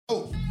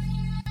Oh.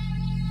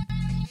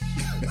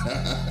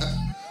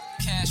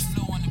 Cash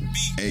flow on the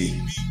beat.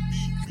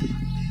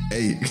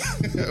 Hey.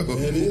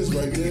 There it is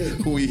right there.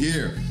 We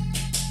here.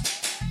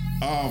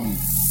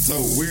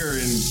 So we're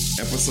in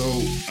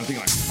episode, I think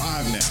like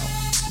 5 now.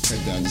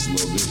 Check down just a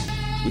little bit.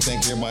 We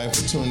thank everybody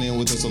for tuning in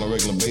with us on a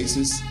regular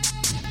basis.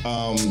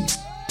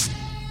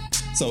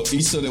 So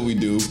each show that we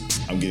do,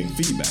 I'm getting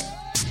feedback.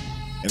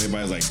 And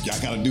everybody's like,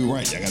 y'all gotta do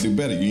right, y'all gotta do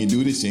better. You ain't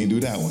do this, you ain't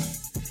do that one.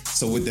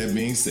 So with that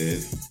being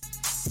said,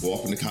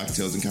 welcome to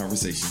Cocktails and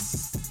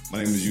Conversations. My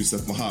name is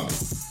Yusuf Muhammad.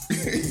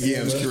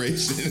 Yams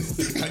Creation.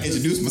 I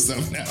introduce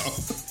myself now.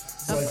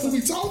 It's like, who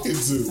we talking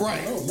to?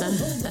 Right. No.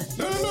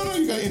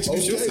 You gotta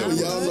introduce yourself. Well,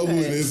 y'all know who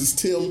it is. It's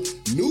Tim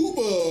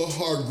Nuba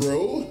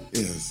Hargrove.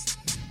 Yes.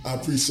 I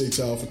appreciate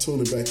y'all for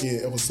tuning back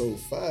in, episode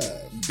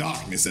 5.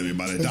 Darkness,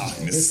 everybody,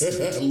 darkness.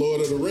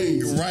 Lord of the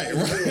Rings. Right.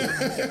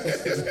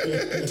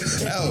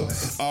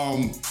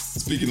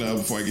 Speaking of,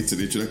 before I get to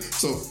the introduction,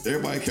 so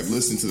everybody kept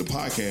listening to the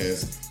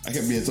podcast. I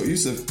kept being told,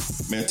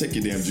 Yusuf, man, take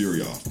your damn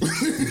jewelry off. I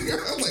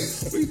was like,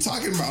 what are you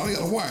talking about? I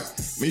got a watch.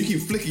 Man, you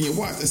keep flicking your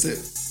watch. I said,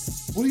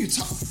 what are you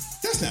talking?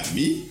 That's not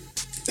me.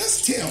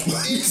 That's Tim.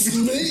 It's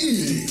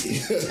me.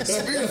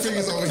 Spirit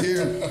Fingers over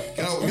here.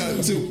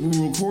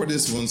 We record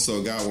this one,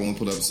 so God won't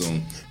put up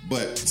soon.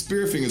 But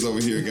Spirit Fingers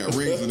over here got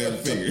rings on every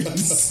finger.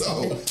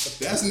 So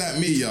that's not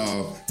me,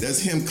 y'all. That's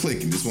him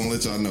clicking. Just want to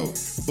let y'all know.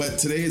 But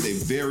today is a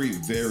very,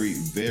 very,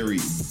 very,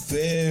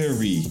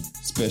 very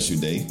special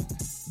day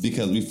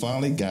because we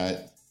finally got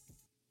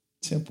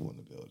Temple in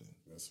the building.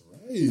 That's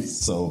right.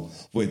 So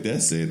with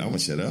that said, I'm going to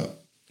shut up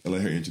and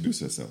let her introduce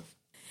herself.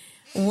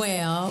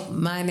 Well,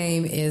 my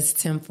name is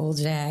Temple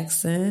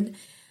Jackson.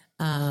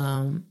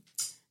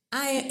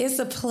 It's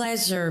a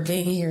pleasure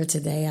being here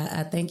today.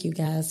 I thank you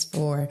guys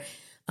for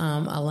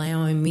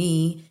allowing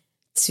me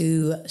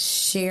to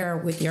share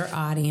with your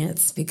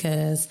audience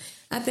because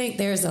I think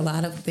there's a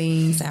lot of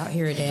things out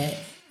here that,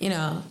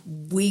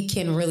 we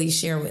can really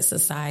share with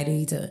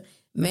society to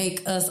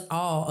make us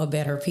all a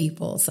better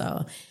people.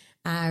 So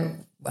I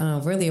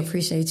really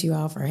appreciate you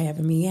all for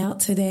having me out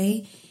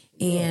today.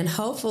 And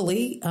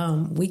hopefully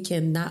we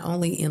can not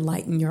only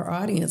enlighten your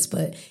audience,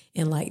 but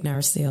enlighten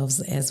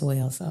ourselves as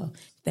well. So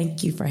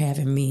thank you for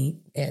having me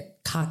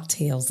at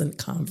Cocktails and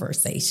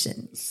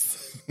Conversations.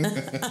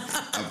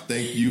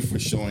 Thank you for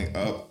showing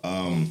up.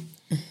 I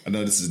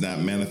know this is not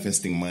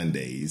Manifesting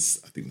Mondays.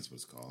 I think that's what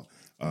it's called.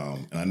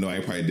 And I know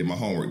I probably did my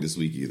homework this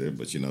week either,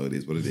 but it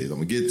is what it is. I'm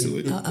going to get to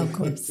it. Of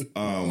course.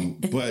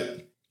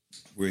 But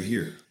we're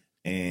here.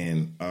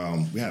 And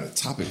we had a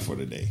topic for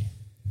today.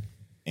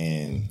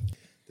 And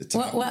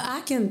well,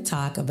 I can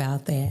talk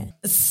about that.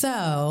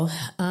 So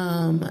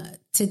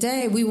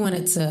today we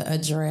wanted to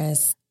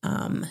address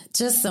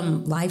just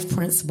some life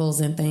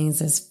principles and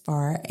things as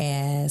far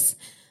as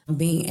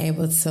being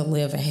able to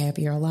live a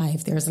happier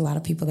life. There's a lot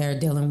of people that are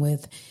dealing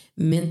with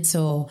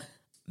mental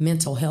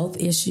health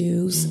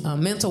issues.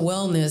 Mental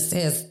wellness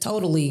has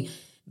totally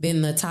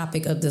been the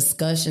topic of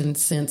discussion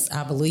since,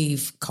 I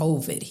believe,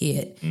 COVID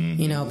hit.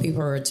 Mm-hmm.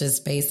 People are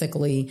just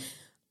basically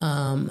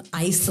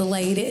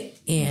isolated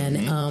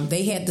and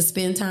they had to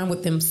spend time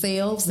with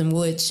themselves, in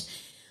which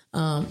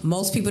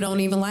most people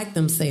don't even like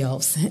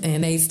themselves.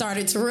 And they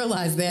started to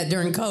realize that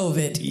during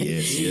COVID.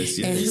 Yes.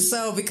 And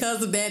so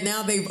because of that,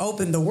 now they've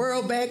opened the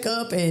world back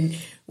up and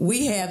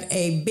we have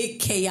a big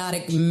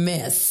chaotic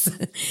mess.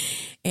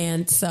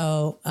 And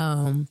so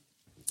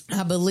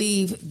I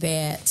believe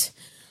that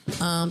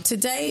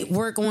today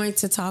we're going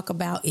to talk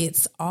about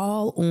It's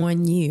All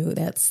on You.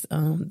 That's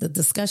the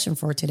discussion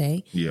for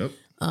today. Yep.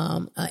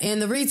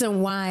 And the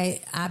reason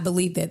why I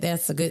believe that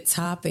that's a good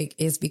topic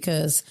is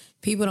because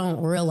people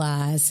don't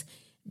realize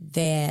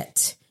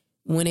that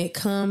when it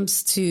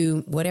comes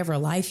to whatever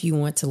life you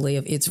want to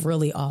live, it's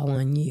really all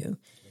on you.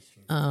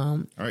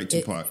 All right,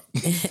 Tupac.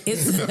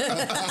 It's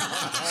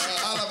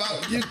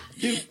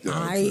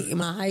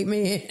my hype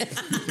man.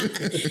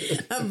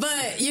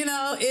 But,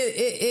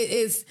 it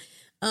is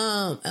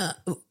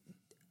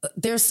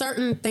there's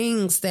certain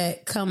things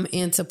that come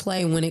into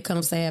play when it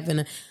comes to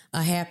having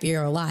a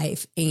happier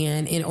life.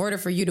 And in order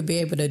for you to be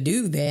able to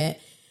do that,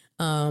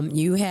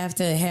 you have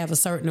to have a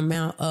certain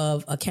amount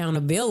of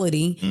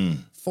accountability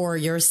for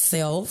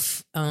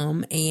yourself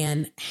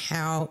and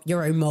how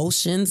your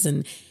emotions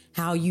and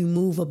how you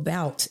move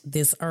about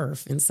this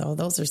earth. And so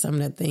those are some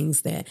of the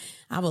things that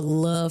I would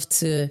love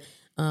to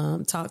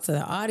talk to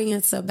the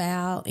audience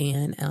about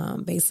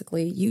and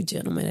basically you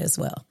gentlemen as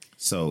well.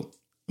 So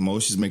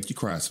emotions make you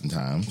cry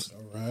sometimes.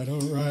 All right.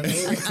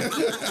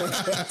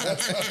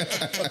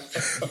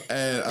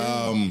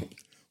 And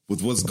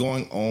with what's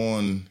going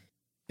on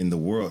in the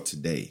world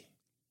today,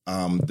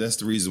 that's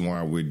the reason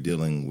why we're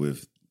dealing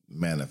with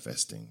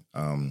manifesting.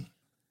 And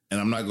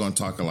I'm not going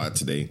to talk a lot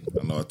today.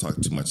 I know I talk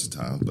too much at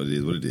times, but it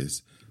is what it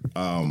is.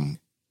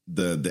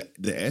 The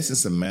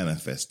essence of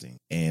manifesting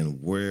and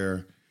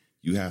where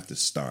you have to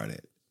start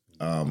it.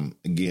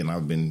 Again,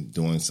 I've been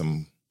doing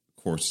some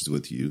courses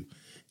with you,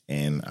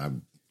 and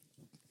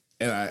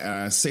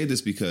I say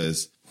this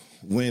because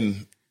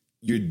when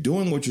you're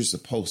doing what you're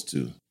supposed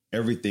to,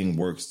 everything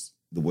works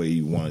the way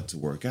you want it to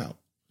work out.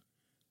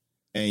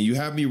 And you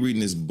have me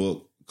reading this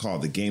book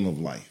called The Game of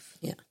Life.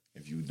 Yeah.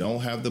 If you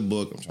don't have the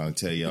book, I'm trying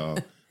to tell y'all,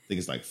 I think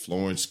it's like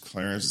Florence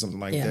Clarence or something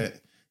like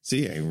that.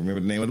 See, I remember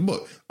the name of the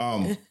book.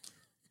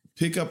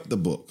 Pick up the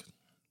book.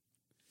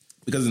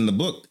 Because in the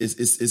book,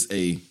 it's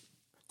a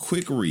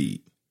quick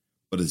read,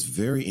 but it's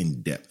very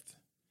in-depth.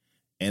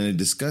 And it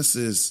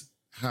discusses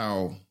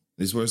how,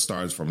 this is where it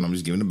starts from, and I'm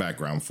just giving the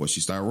background before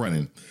she started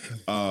running,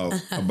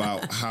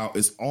 about how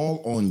it's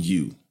all on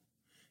you.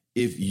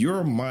 If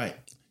your mind,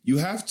 you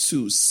have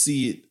to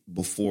see it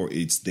before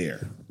it's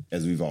there,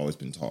 as we've always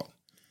been taught.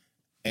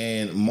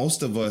 And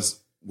most of us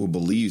will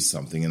believe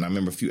something. And I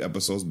remember a few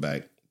episodes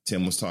back,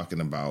 Tim was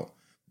talking about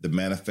the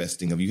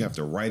manifesting of, you have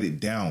to write it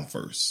down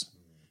first.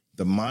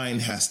 The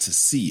mind has to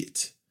see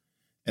it.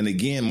 And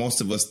again,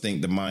 most of us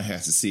think the mind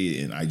has to see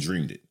it, and I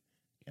dreamed it.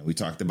 And we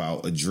talked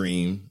about a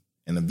dream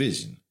and a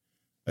vision.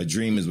 A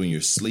dream is when you're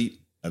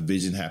asleep. A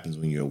vision happens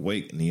when you're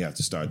awake, and you have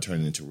to start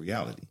turning into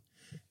reality.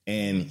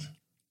 And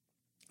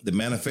the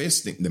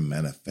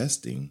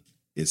manifesting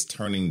is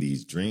turning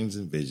these dreams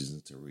and visions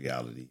into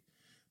reality.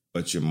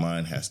 But your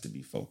mind has to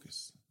be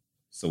focused.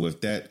 So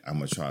with that, I'm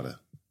going to try to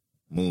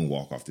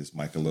moonwalk off this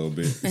mic a little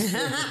bit.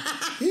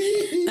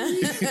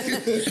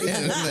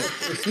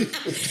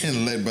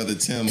 and let Brother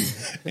Tim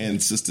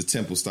and Sister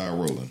Temple start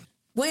rolling.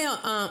 Well,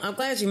 I'm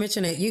glad you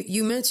mentioned it.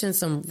 You mentioned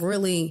some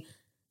really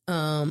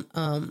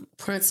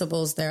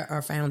principles that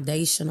are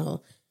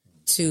foundational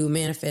to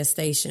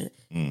manifestation.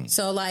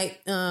 So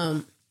like,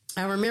 I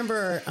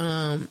remember,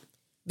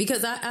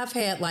 because I've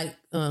had like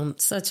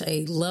such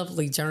a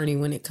lovely journey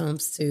when it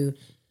comes to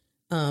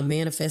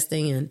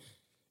manifesting,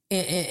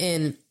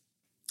 and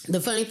the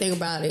funny thing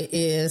about it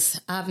is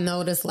I've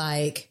noticed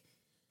like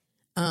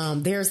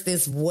there's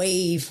this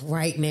wave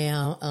right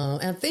now.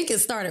 I think it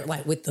started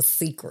like with The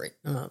Secret,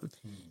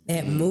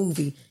 that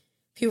movie.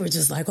 People are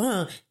just like,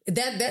 oh,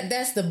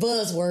 that's the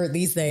buzzword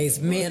these days,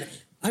 man.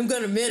 I'm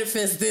going to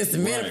manifest this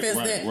and manifest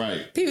that.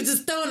 Right. People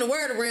just throwing the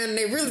word around and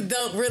they really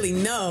don't really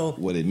know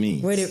what it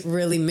means. What it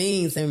really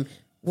means and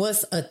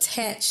what's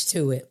attached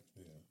to it.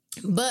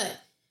 But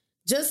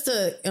just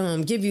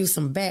to give you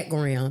some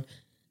background,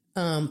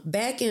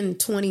 back in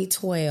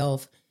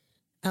 2012,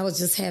 I was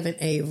just having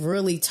a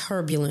really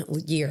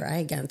turbulent year. I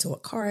had gotten into a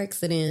car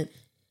accident.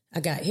 I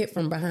got hit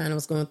from behind. I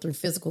was going through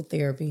physical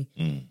therapy.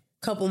 A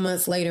couple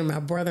months later, my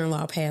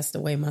brother-in-law passed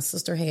away. My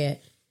sister had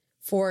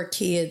 4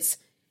 kids,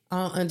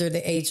 all under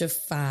the age of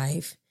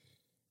 5,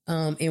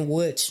 in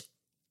which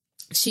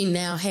she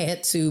now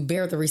had to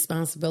bear the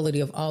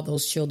responsibility of all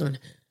those children.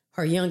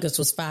 Her youngest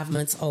was 5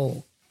 months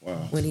old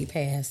when he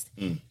passed.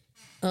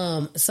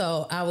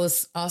 So I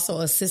was also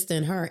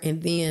assisting her.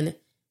 And then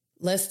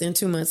less than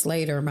 2 months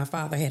later, my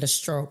father had a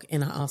stroke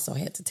and I also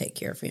had to take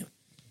care of him.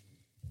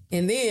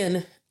 And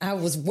then I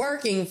was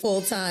working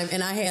full time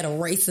and I had a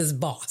racist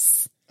boss.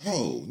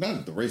 Oh,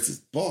 not the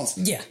racist boss.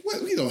 Yeah.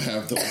 What? We don't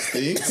have those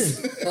things.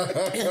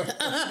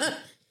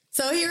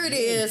 So here it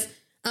is.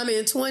 I'm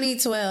in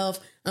 2012.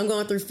 I'm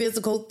going through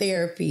physical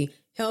therapy,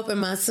 helping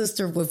my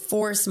sister with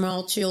 4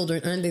 small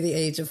children under the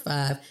age of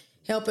 5,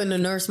 helping to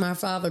nurse my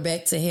father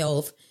back to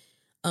health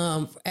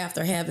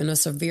after having a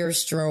severe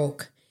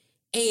stroke,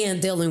 and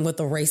dealing with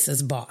a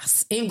racist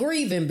boss and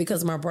grieving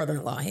because my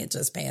brother-in-law had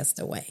just passed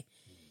away.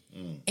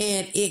 And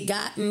it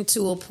gotten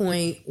to a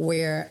point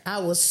where I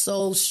was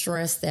so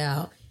stressed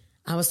out.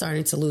 I was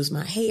starting to lose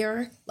my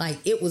hair. Like,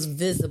 it was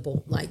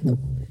visible. Like,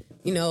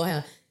 you know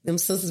how them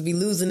sisters be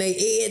losing their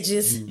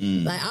edges?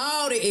 Like,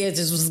 all the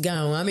edges was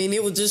gone. I mean,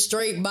 it was just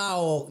straight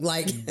bald.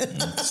 Like,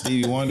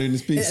 Stevie Wonder in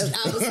his piece.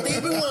 I was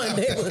Stevie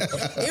Wonder.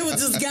 It was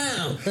just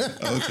gone.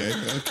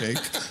 Okay.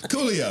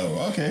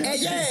 Coolio. Okay.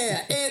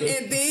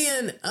 And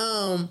then,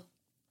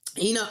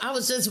 you know, I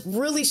was just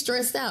really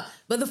stressed out.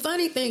 But the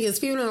funny thing is,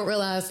 people don't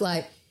realize,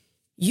 like,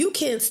 you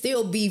can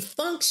still be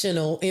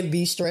functional and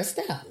be stressed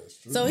out.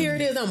 So here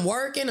it is. I'm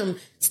working. I'm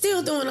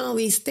still doing all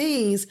these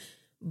things.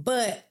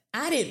 But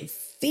I didn't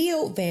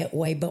feel that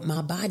way. But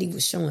my body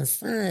was showing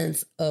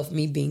signs of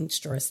me being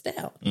stressed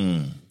out.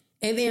 And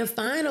then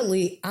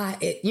finally,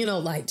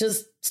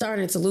 just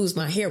starting to lose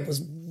my hair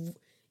was...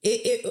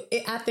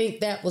 I think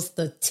that was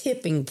the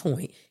tipping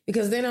point.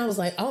 Because then I was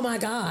like, oh, my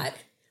God.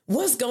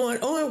 What's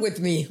going on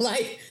with me?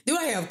 Like, do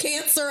I have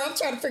cancer? I'm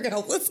trying to figure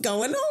out what's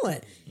going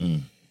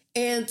on.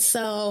 And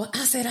so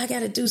I said, I got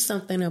to do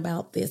something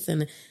about this.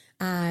 And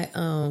I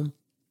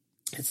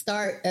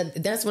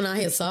that's when I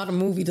had saw the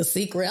movie The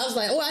Secret. I was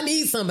like, oh, I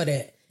need some of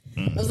that.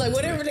 I was like,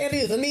 whatever that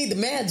is, I need the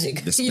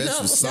magic. The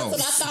special sauce. That's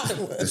what I thought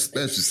it was. The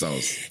special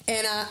sauce.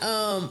 And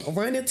I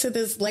run into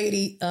this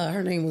lady.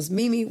 Her name was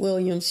Mimi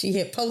Williams. She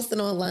had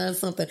posted online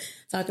something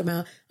talking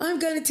about, I'm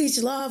going to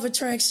teach law of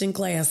attraction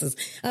classes.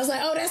 I was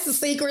like, oh, that's the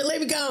secret.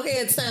 Let me go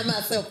ahead and sign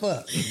myself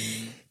up.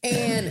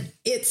 And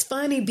it's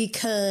funny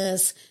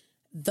because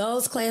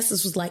those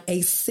classes was like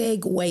a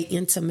segue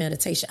into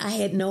meditation. I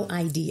had no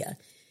idea.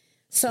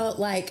 So,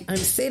 like, I'm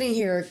sitting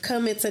here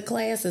coming to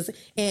classes,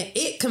 and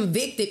it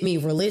convicted me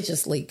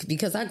religiously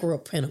because I grew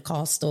up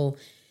Pentecostal,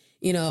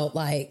 you know,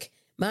 like,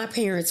 my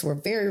parents were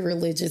very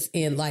religious,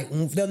 and like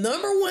the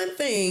number one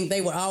thing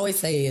they would always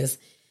say is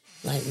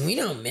like, we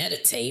don't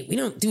meditate. We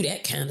don't do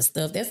that kind of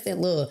stuff. That's that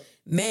little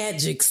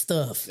magic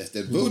stuff. That's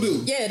that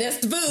voodoo. Yeah, that's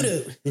the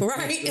voodoo,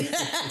 right?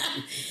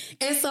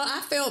 And so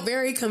I felt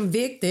very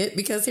convicted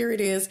because here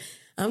it is.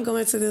 I'm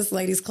going to this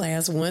ladies'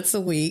 class once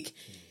a week.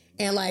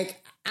 And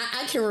like,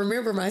 I can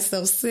remember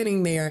myself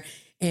sitting there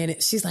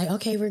and she's like,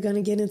 okay, we're going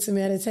to get into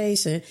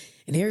meditation.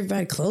 And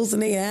everybody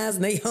closing their eyes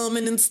and they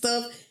humming and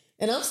stuff.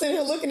 And I'm sitting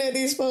here looking at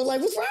these folks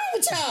like, what's wrong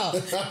with y'all?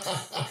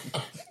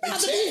 About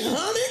to be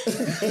humming?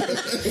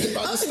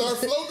 About to start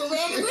floating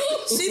around the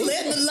room. She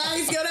letting the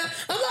lights go down.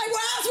 I'm like,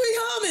 why is we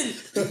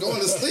humming?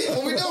 Going to sleep?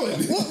 What we doing?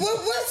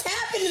 What's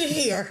happening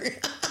here?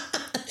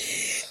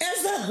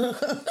 And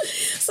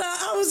so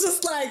I was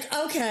just like,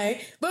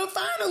 okay. But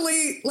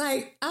finally,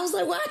 like, I was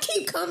like, well, I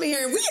keep coming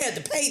here and we had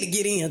to pay to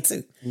get in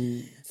too.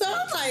 So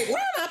I'm like,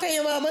 why am I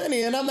paying my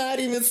money and I'm not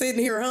even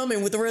sitting here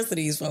humming with the rest of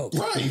these folks?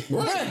 Right.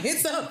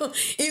 So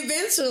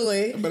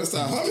eventually, I better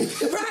start humming.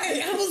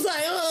 right, I was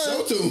like,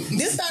 Show tunes.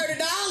 this $30,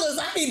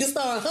 I need to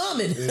start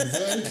humming.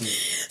 Exactly.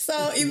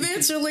 So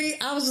eventually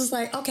I was just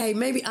like, okay,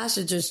 maybe I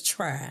should just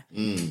try.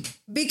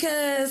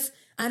 Because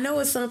I know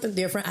it's something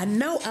different. I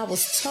know I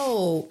was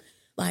told,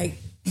 like,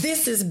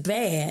 this is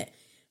bad,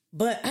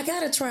 but I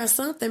got to try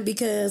something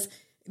because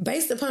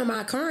based upon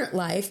my current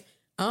life,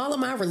 all of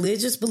my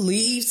religious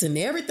beliefs and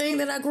everything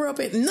that I grew up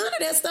in, none of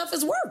that stuff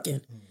is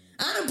working.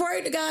 I done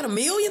prayed to God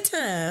 1,000,000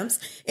 times,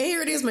 and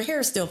here it is, my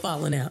hair's still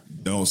falling out.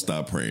 Don't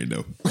stop praying,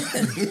 though. I'm not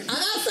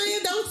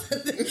saying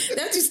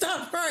that you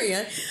stop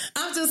praying.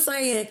 I'm just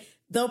saying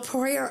the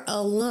prayer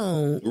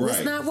alone was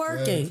Right. not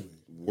working.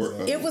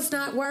 It was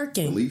not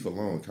working. Belief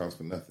alone counts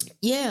for nothing.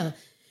 Yeah.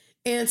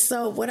 And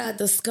so what I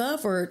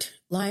discovered,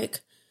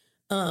 like,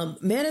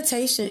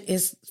 meditation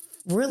is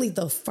really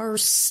the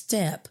first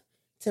step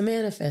to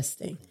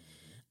manifesting.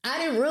 I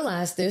didn't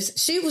realize this.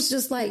 She was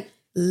just like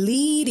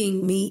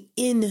leading me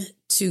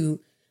into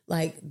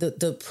like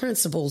the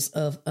principles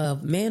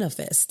of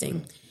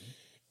manifesting.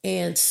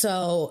 And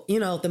so, you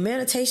know, the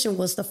meditation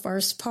was the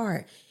first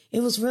part.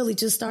 It was really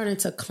just starting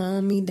to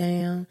calm me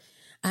down.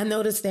 I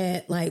noticed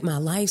that like my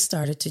life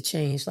started to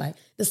change. Like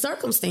the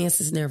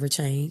circumstances never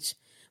changed,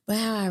 but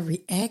how I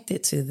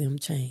reacted to them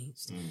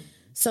changed.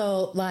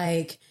 So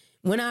like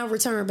when I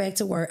returned back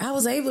to work, I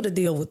was able to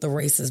deal with the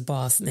racist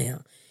boss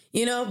now,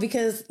 you know,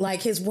 because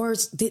like his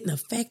words didn't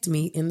affect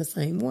me in the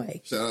same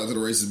way. Shout out to the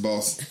racist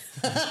boss.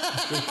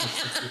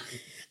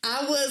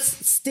 I was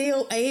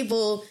still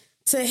able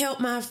to help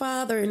my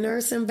father and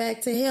nurse him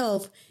back to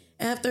health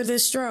after the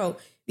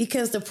stroke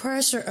because the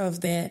pressure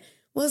of that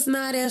was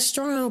not as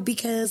strong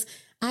because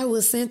I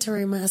was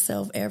centering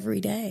myself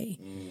every day.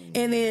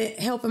 And then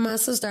helping my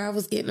sister, I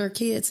was getting her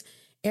kids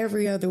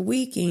every other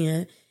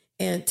weekend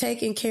and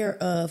taking care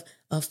of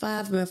a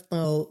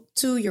 5-month-old,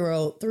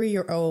 2-year-old,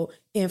 3-year-old,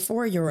 and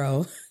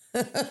 4-year-old.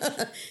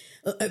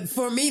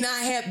 For me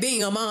not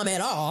being a mom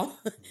at all,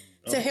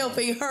 to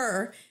helping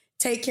her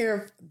take care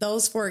of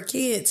those 4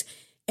 kids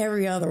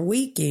every other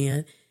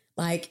weekend,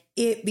 like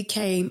it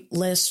became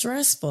less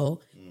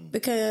stressful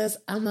because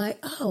I'm like,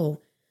 oh,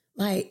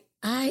 like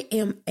I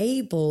am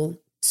able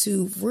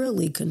to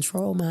really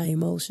control my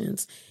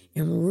emotions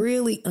and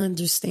really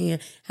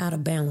understand how to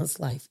balance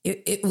life.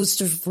 It was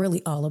just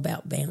really all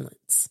about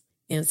balance.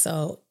 And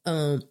so,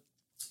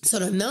 so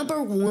the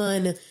number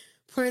one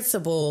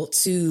principle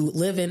to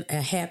living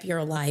a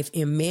happier life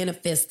and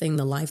manifesting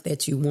the life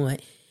that you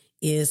want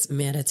is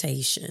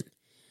meditation.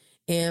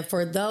 And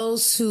for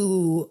those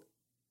who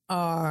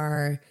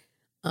are,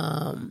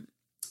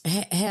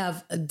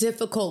 have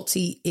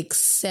difficulty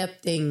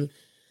accepting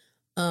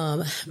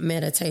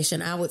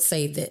meditation, I would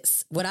say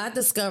this. What I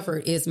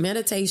discovered is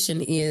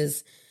meditation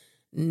is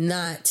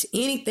not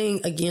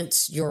anything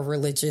against your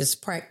religious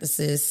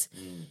practices.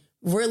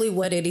 Really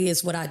what it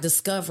is, what I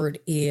discovered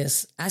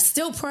is I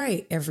still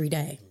pray every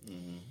day.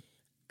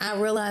 I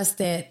realized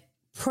that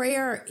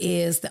prayer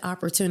is the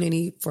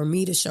opportunity for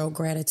me to show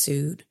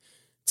gratitude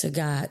to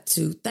God,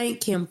 to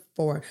thank him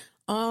for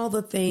all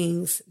the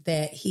things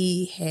that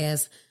he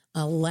has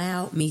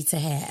allowed me to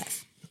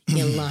have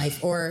in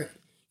life or,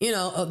 you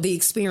know, of the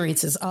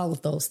experiences, all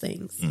of those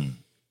things.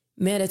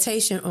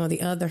 Meditation, on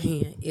the other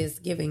hand, is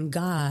giving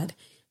God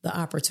the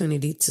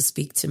opportunity to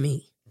speak to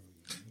me.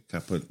 Can I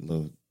put a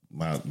little,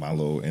 my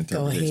little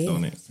interpretation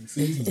on it?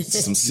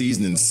 Some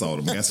seasoning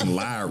salt. We got some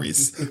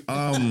Lyrie's.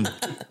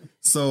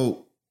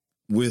 So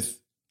with,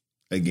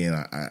 again,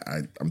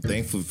 I'm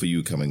thankful for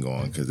you coming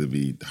on because it'd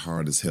be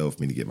hard as hell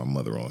for me to get my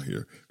mother on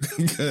here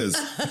because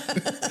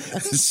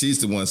she's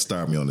the one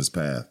starting me on this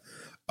path.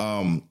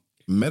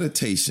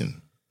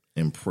 Meditation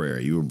and prayer,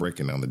 you were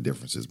breaking down the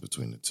differences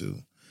between the two.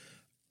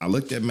 I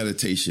looked at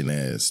meditation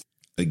as,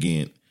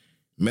 again,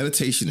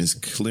 meditation is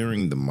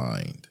clearing the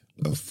mind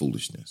of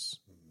foolishness,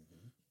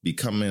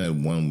 becoming at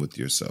one with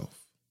yourself,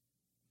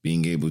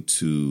 being able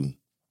to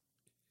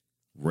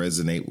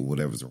resonate with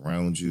whatever's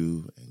around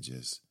you and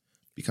just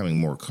becoming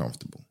more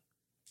comfortable.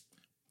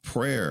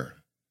 Prayer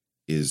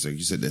is, like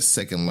you said, that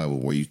second level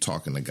where you're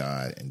talking to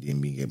God and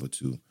then being able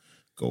to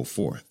go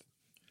forth.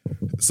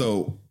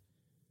 So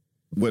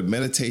what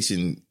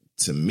meditation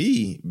to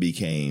me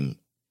became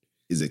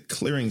is a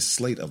clearing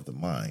slate of the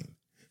mind.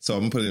 So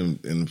I'm going to put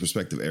it in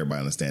perspective, everybody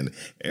understand it.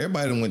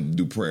 Everybody done went to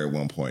do prayer at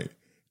one point.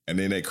 And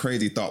then that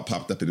crazy thought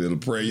popped up in the middle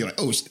of prayer. You're like,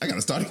 oh, I got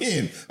to start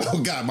again.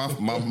 Oh, God,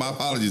 my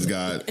apologies,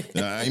 God.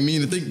 I didn't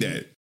mean to think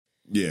that.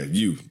 Yeah,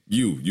 you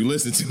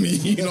listen to me.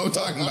 You know what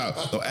I'm talking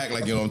about. Don't act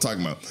like you know what I'm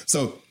talking about.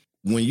 So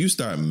when you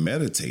start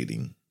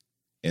meditating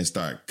and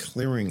start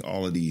clearing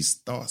all of these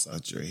thoughts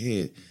out your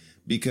head,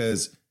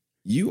 because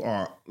you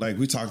are, like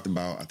we talked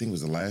about, I think it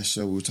was the last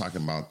show, we were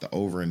talking about the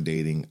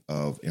over-inundating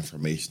of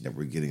information that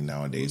we're getting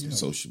nowadays from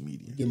social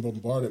media. You're getting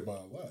bombarded by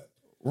a lot.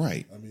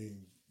 Right. I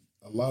mean,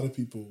 a lot of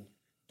people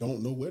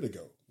don't know where to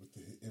go with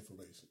the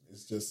information.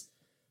 It's just,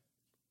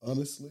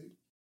 honestly,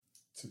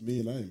 to me,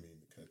 and I didn't mean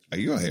to cut you.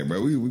 Hey, go ahead,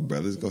 bro. We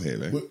brothers. Go ahead,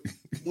 man. But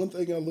one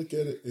thing I look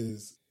at it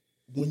is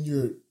when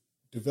you're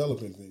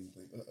developing things.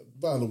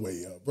 By the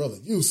way, Brother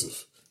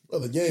Yusuf,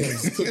 Brother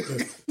Yams took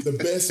the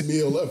best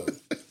meal ever.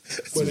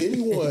 But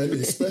anyone,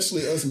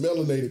 especially us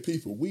melanated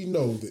people, we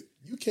know that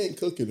you can't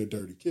cook in a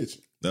dirty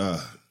kitchen.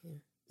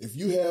 If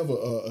you have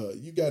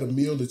you got a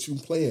meal that you're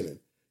planning,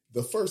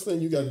 the first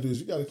thing you got to do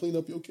is you got to clean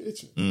up your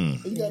kitchen.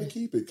 And you got to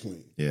keep it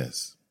clean.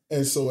 Yes.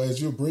 And so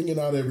as you're bringing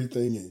out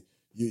everything and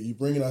you're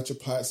bringing out your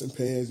pots and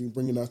pans, you're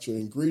bringing out your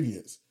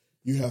ingredients,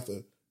 you have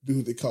to do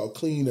what they call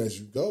clean as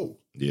you go.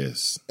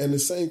 Yes. And the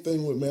same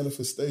thing with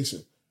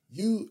manifestation.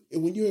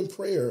 When you're in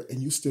prayer and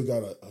you still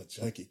got a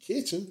junky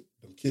kitchen,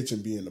 the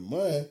kitchen being the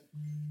mind,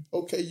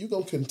 okay, you're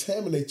going to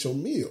contaminate your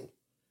meal.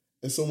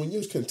 And so when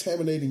you're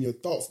contaminating your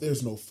thoughts,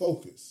 there's no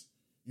focus.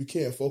 You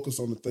can't focus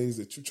on the things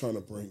that you're trying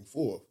to bring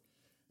forth.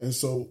 And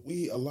so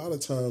a lot of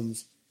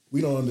times,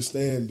 we don't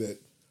understand that,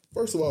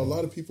 first of all, a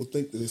lot of people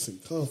think that it's in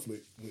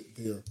conflict with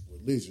their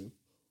religion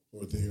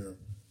or their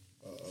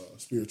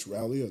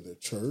spirituality or their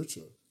church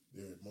or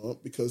their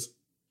monk, because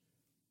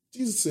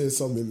Jesus said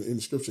something in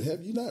the scripture.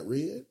 Have you not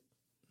read?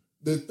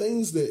 The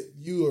things that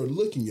you are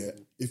looking at,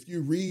 if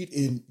you read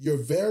in your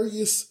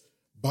various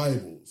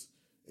Bibles,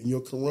 in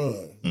your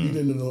Quran, read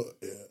in the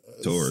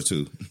Torah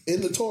too.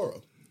 In the Torah.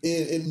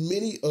 And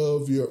many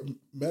of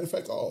matter of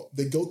fact,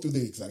 they go through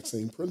the exact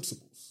same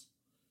principles.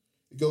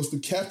 It goes to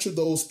capture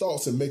those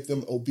thoughts and make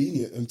them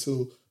obedient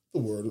unto the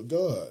word of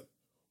God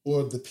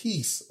or the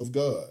peace of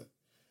God.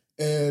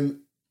 And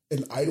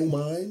an idle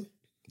mind.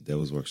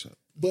 Devil's workshop.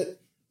 But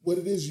what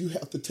it is, you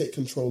have to take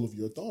control of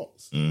your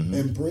thoughts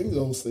and bring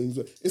those things.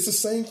 It's the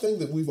same thing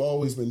that we've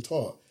always been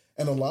taught.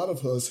 And a lot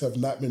of us have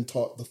not been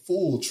taught the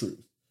full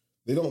truth.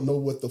 They don't know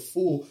what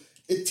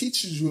it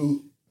teaches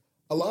you.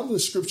 A lot of the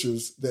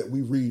scriptures that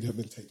we read have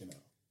been taken out.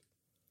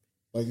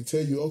 Like it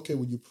tell you, okay,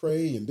 when you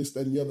pray and this,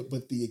 that, and the other,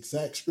 but the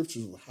exact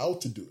scriptures of how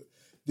to do it.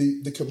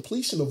 The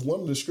completion of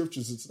one of the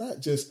scriptures, it's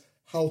not just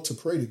how to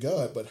pray to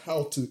God, but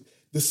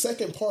the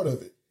second part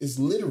of it is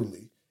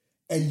literally,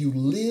 and you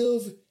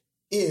live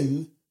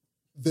in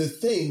the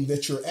thing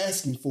that you're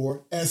asking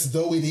for as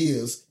though it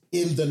is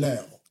in the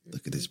now.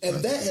 Look at this. And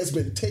that has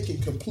been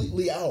taken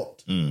completely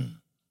out.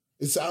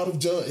 It's out of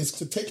John. It's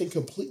taken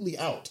completely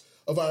out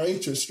of our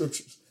ancient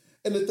scriptures.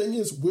 And the thing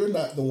is, we're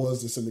not the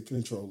ones that's in the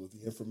control of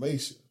the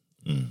information.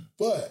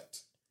 But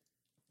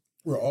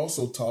we're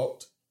also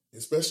taught,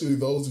 especially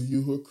those of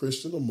you who are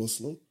Christian or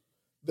Muslim,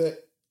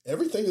 that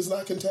everything is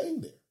not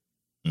contained there.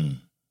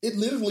 It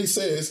literally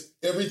says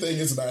everything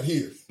is not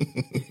here.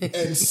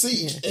 And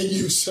seek and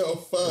you shall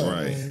find.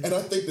 Right. And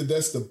I think that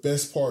that's the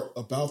best part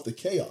about the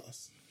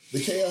chaos.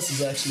 The chaos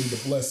is actually the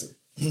blessing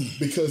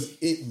because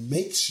it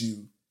makes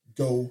you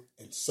go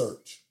and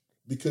search,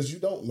 because you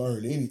don't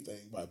learn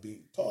anything by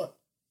being taught.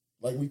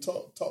 Like we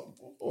talked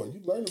before,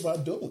 you learn it by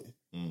doing.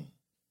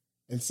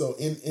 And so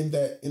in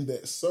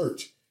that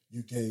search,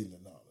 you gain the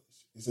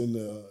knowledge. It's in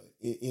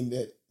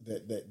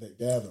that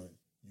gathering,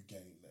 you gain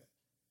that.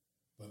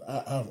 But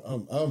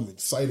I'm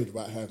excited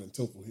about having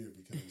Temple here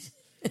because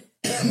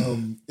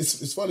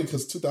it's funny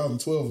because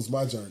 2012 was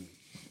my journey,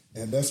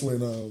 and that's when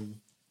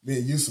me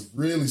and Yusuf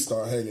really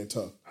started hanging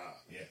tough.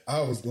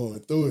 I was going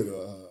through it.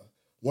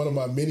 One of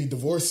my many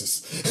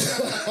divorces.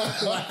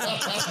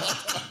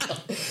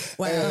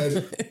 Wow.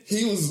 And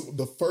he was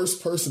the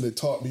first person that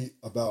taught me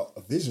about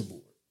a vision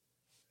board.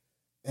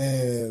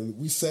 And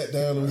we sat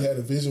down and we had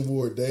a vision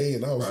board day,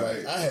 and I was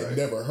like, I had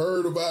never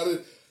heard about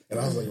it. And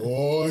I was like,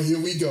 oh, here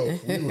we go.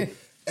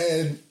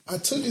 And I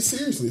took it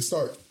seriously,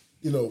 start,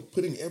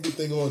 putting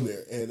everything on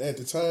there. And at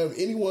the time,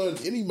 any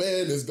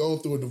man that's gone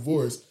through a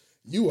divorce,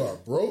 you are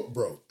broke.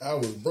 I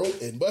was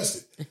broke and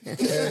busted. And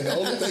the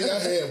only thing I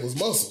had was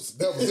muscles.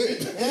 That was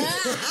it.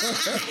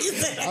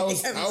 I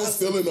was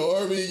still in the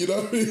army, you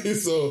know what I mean?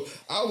 So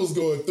I was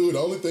going through it. The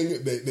only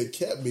thing that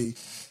kept me,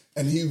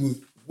 and he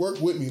would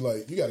work with me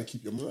like, you got to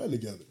keep your mind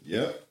together.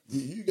 Yeah.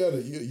 You got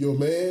to, you're a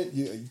man.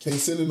 You can't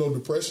sit in no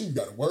depression. You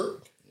got to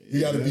work. You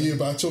got to be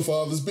about your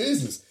father's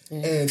business.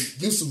 And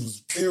Yusuf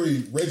was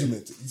very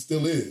regimented. He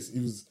still is.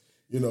 He was,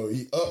 he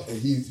up and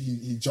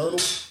he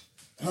journaled.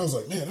 And I was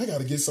like, man, I got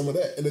to get some of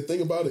that. And the thing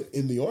about it,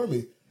 in the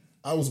Army,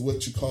 I was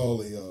what you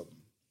call a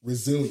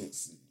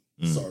resiliency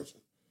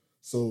sergeant.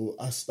 So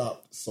I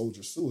stopped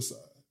soldier suicide.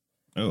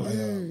 Oh,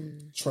 I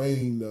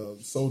trained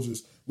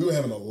soldiers. We were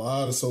having a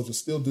lot of soldiers,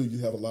 still do. You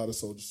have a lot of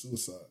soldier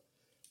suicide.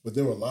 But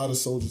there were a lot of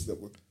soldiers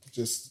that were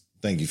just...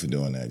 Thank you for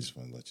doing that. I just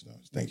want to let you know.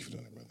 Thank you for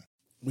doing that, brother.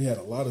 We had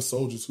a lot of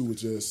soldiers who were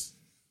just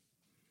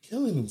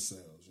killing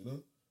themselves,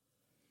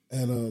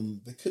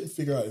 And they couldn't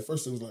figure out. At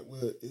first, it was like,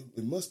 well,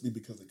 it must be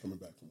because they're coming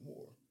back from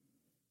war.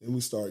 Then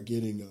we started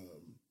getting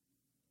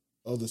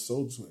other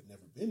soldiers who had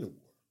never been to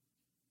war.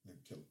 They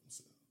were killing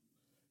themselves.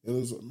 And it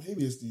was like,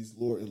 maybe it's these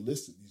lower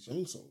enlisted, these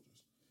young soldiers.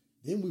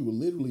 Then we were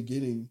literally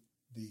getting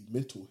the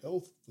mental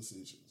health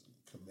physicians and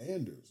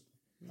commanders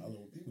and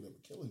high-level people that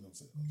were killing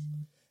themselves.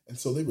 And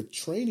so they were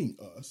training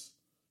us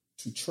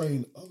to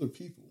train other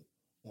people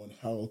on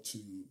how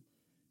to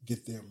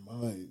get their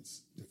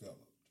minds developed.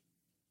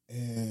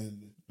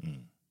 And,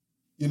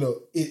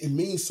 it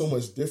means so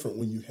much different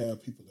when you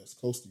have people that's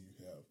close to you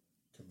have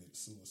committed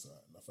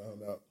suicide. And I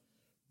found out,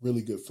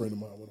 really good friend of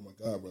mine, one of my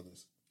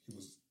godbrothers, he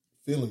was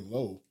feeling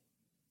low.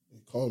 And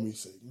he called me and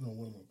said,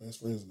 one of my best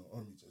friends in the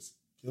Army just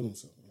killed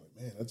himself. I'm like,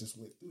 man, I just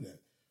went through that.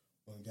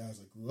 One of the guys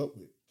I grew up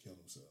with killed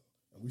himself.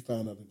 And we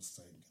found out it was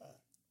the same guy.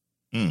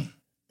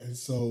 And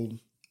so,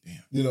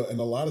 and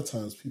a lot of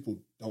times people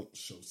don't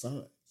show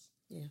signs.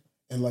 Yeah.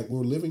 And like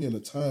we're living in a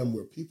time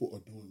where people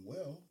are doing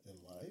well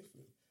in life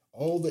and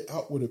all the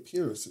outward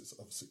appearances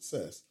of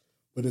success.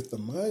 But if the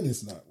mind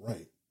is not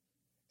right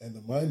and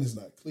the mind is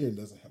not clear and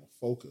doesn't have a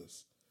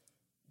focus,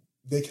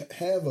 they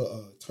have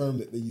a term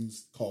that they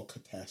use called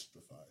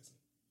catastrophizing.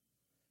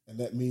 And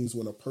that means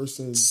when a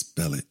person...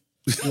 Spell it.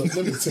 Well,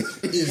 let me tell you,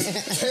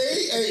 it's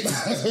K-A.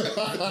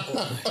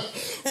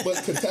 But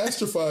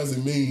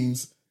catastrophizing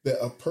means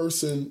that a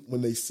person,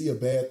 when they see a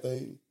bad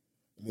thing,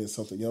 and then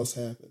something else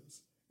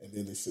happens, and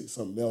then they see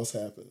something else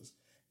happens,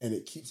 and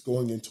it keeps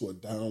going into a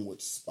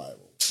downward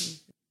spiral.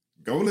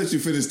 Go let you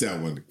finish that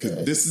one.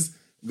 Because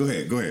Go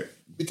ahead.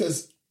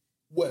 Because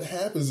what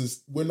happens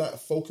is we're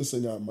not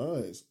focusing our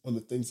minds on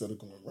the things that are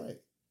going right.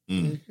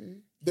 Mm-hmm.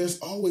 There's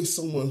always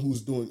someone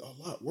who's doing a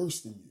lot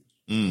worse than you.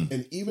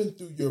 And even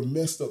through your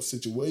messed up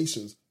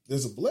situations,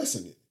 there's a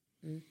blessing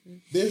in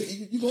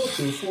it. You're going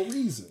through it for a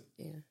reason.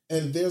 Yeah.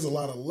 And there's a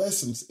lot of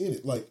lessons in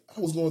it. Like, I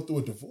was going through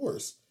a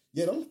divorce,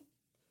 yet I'm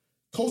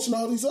coaching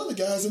all these other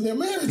guys in their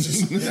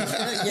marriages. I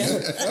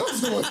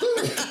was going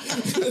through it.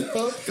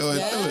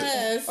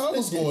 I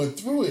was going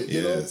through it,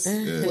 Yes.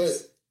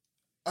 But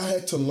I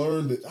had to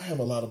learn that I have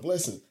a lot of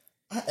blessings.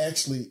 I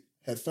actually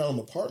had found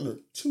a partner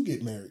to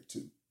get married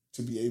to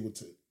be able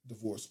to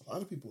divorce. A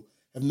lot of people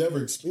have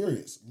never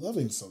experienced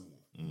loving someone.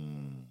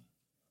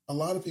 A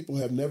lot of people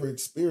have never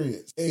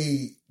experienced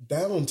a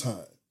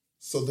downtime.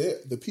 So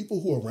the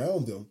people who are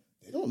around them,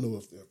 they don't know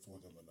if they're for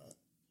them or not.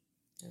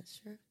 That's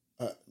true.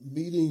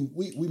 We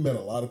met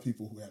a lot of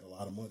people who had a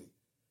lot of money.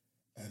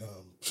 And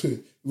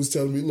he was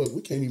telling me, look,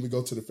 we can't even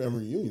go to the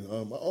family reunion.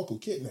 My uncle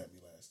kidnapped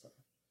me last time.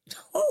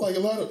 Like a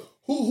lot of,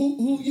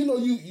 who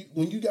you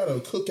when you got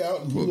a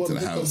cookout and you want to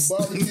make those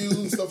barbecues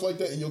and stuff like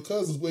that, and your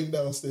cousin's waiting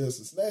downstairs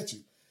to snatch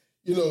you.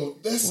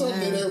 That's something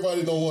that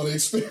everybody don't want to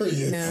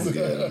experience.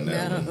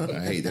 No. I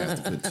hate to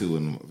have to put two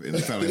in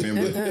the family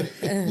member.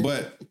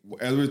 But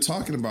as we're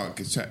talking about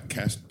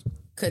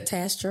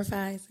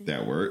catastrophizing,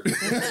 that word,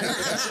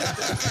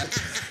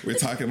 we're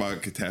talking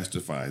about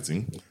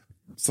catastrophizing,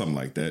 something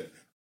like that.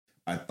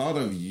 I thought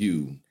of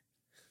you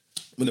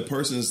when the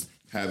person's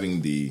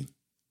having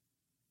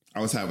I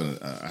was having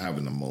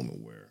a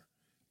moment where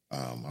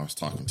I was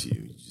talking to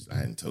you. I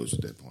hadn't told you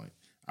at that point.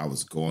 I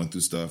was going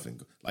through stuff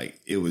and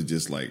it was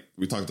just like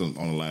we talked on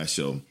the last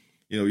show.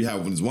 You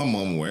have this one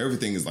moment where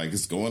everything is like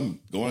it's going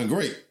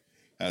great.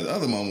 And the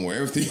other moment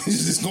where everything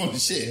is just going to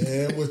shit.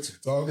 Yeah, what you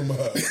talking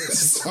about?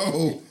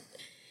 So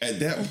at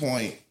that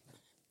point,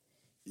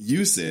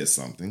 you said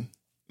something.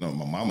 No,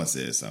 my mama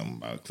said something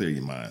about clear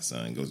your mind,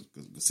 son. Go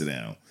sit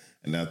down.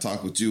 And I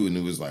talked with you, and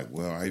it was like,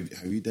 well,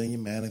 have you done your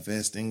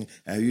manifesting?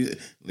 Leave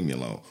me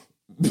alone.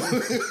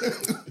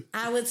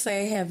 I would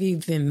say, have you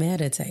been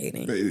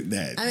meditating?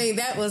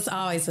 That was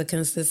always a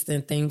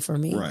consistent thing for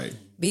me. Right.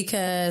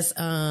 Because,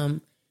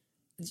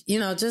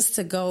 just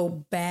to go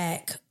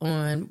back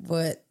on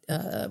what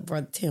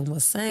Brother Tim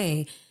was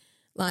saying,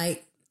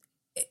 like,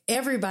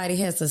 everybody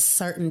has a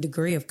certain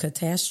degree of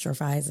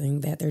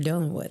catastrophizing that they're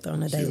dealing with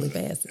on a daily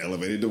basis.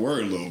 Elevated the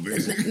word a little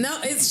bit.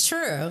 No, it's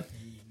true.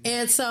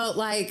 And so,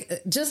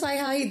 just like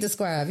how he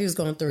described, he was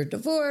going through a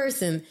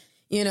divorce and,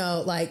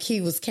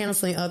 he was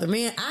counseling other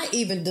men. I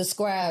even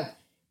described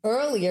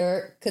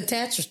earlier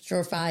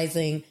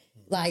catastrophizing,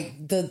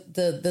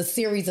 the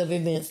series of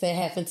events that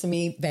happened to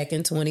me back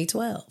in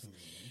 2012.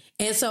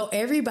 And so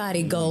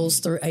everybody goes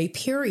through a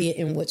period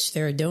in which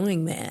they're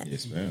doing that.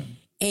 Yes, ma'am.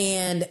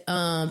 And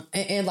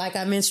like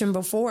I mentioned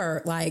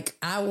before,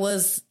 I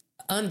was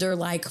under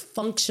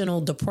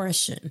functional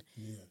depression,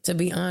 to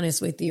be honest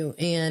with you.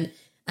 And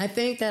I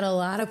think that a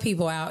lot of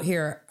people out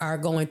here are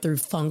going through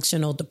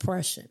functional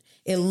depression.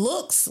 It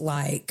looks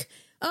like,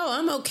 oh,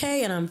 I'm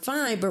okay and I'm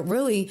fine, but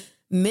really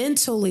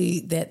mentally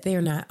that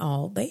they're not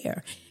all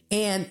there.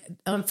 And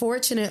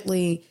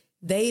unfortunately,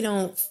 they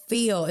don't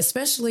feel,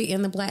 especially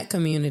in the Black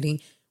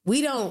community,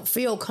 we don't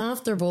feel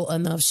comfortable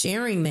enough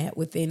sharing that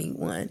with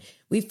anyone.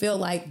 We feel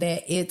like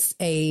that it's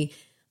a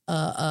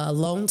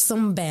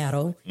lonesome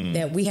battle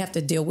that we have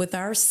to deal with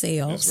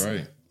ourselves. That's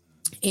right.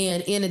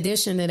 And in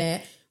addition to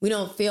that, we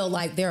don't feel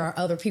like there are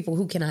other people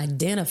who can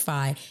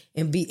identify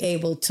and be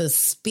able to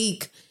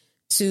speak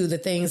to the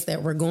things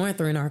that we're going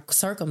through in our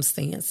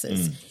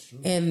circumstances.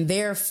 And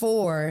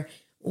therefore,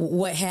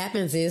 what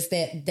happens is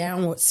that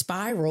downward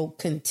spiral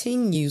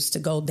continues to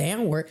go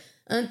downward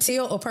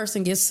until a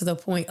person gets to the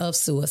point of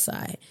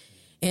suicide.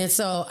 And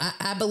so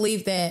I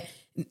believe that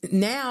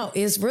now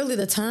is really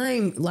the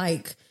time,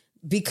 like,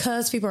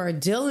 because people are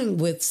dealing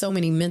with so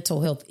many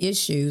mental health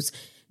issues,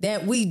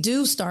 that we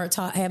do start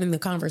having the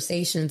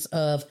conversations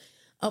of,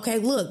 okay,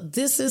 look,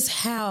 this is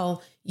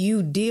how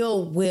you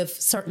deal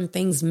with certain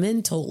things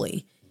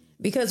mentally,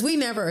 because we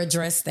never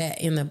address that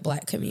in the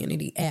Black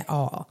community at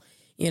all.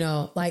 You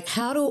know, like,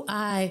 how do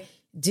I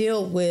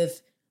deal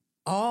with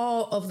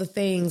all of the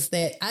things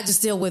that I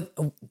just deal with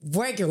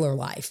regular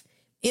life?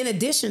 In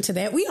addition to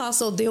that, we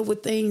also deal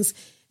with things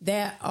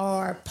that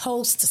are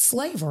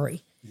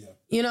post-slavery,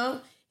 you know?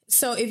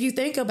 So if you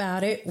think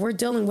about it, we're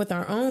dealing with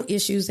our own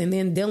issues and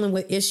then dealing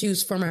with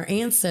issues from our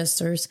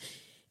ancestors.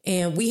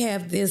 And we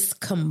have this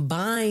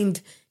combined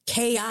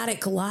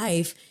chaotic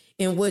life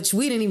in which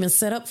we didn't even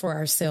set up for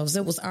ourselves.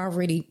 It was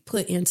already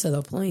put into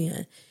the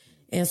plan.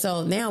 And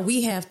so now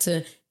we have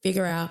to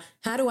figure out,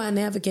 how do I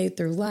navigate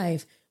through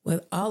life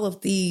with all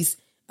of these,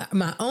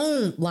 my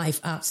own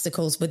life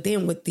obstacles, but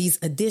then with these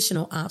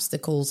additional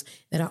obstacles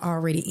that are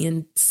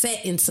already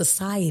set in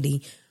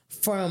society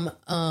from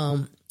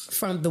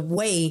the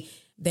way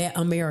that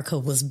America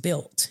was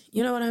built.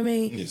 You know what I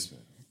mean? Yes,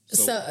 ma'am.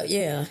 So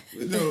yeah.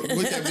 No,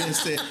 with that being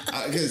said,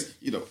 because,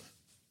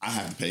 I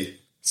have to pay,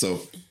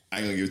 so I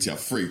ain't going to give it to y'all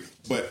free.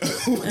 But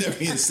with that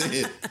being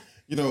said,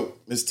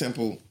 Ms.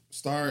 Temple,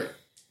 start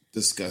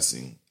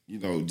discussing,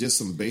 just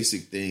some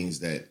basic things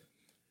that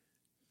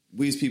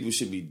we as people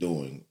should be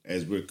doing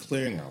as we're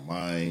clearing our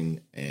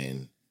mind,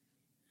 and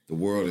the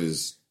world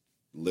is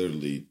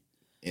literally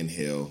in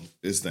hell.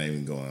 It's not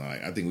even going on.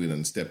 I think we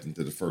done stepped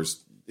into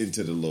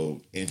the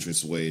little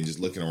entrance way and just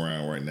looking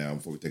around right now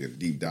before we take a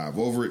deep dive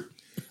over it.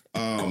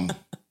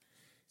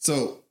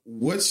 So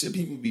what should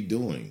people be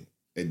doing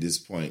at this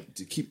point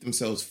to keep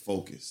themselves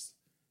focused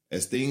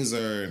as things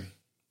are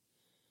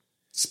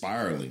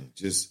spiraling?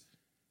 Just,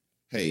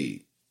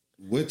 hey,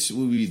 what should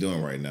we be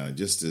doing right now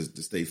just to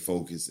stay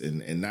focused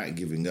and not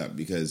giving up?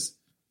 Because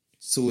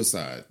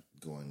suicide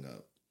going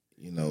up,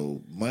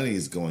 money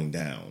is going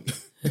down.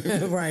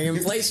 Right,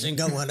 inflation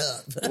going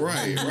up.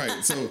 Right.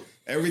 So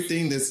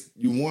everything that's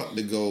you want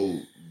to go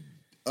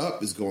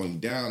up is going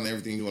down.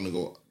 Everything you want to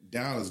go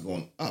down is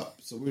going up.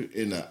 So we're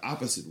in the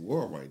opposite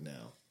world right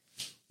now.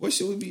 What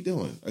should we be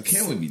doing? Or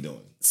can we be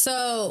doing?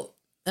 So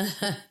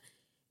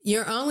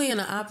you're only in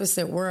the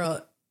opposite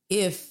world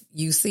if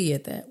you see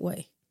it that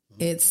way.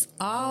 It's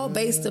all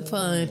based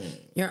upon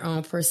your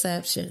own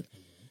perception.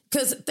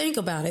 Because think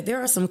about it.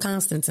 There are some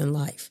constants in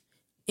life.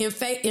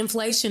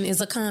 Inflation is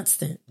a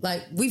constant.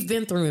 Like, we've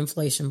been through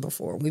inflation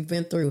before. We've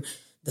been through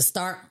the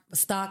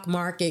stock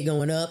market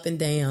going up and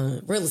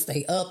down, real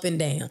estate up and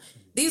down.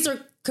 These are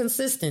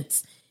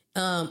consistent.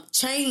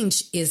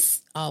 Change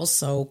is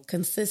also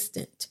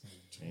consistent.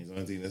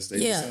 Change is the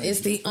only thing that stays the same.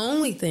 It's the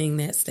only thing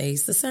that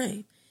stays the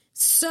same.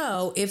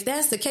 So if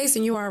that's the case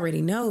and you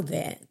already know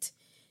that,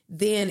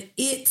 then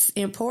it's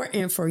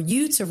important for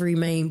you to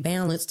remain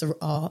balanced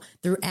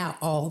throughout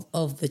all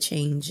of the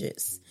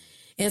changes.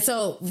 And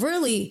so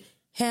really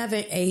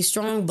having a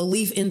strong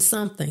belief in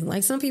something,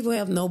 like some people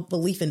have no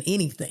belief in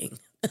anything.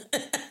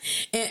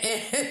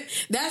 and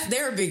that's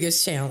their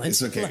biggest challenge.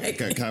 It's okay. Like,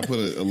 can I put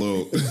a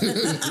little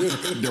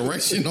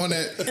direction on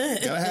that?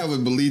 Gotta have a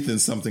belief in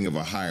something of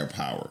a higher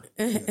power.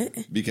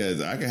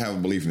 Because I can have a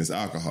belief in this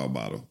alcohol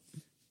bottle.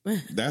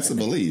 That's a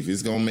belief.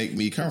 It's going to make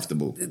me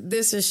comfortable.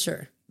 This is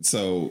true.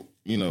 So,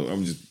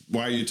 I'm just,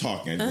 while you're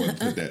talking, I just want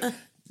to put that.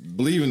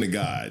 Believe in the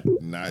God,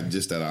 not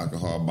just that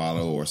alcohol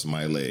bottle or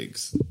somebody's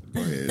legs.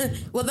 Go ahead.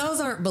 Well, those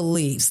aren't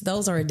beliefs.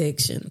 Those are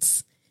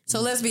addictions.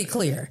 So let's be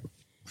clear.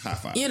 High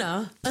five.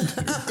 I'm just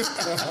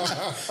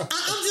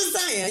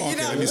saying,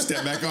 Okay, let me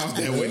step back off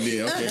that one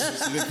there. Okay,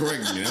 so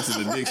correct me. That's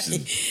an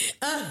addiction.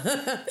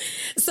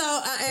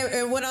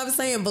 And what I'm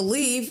saying,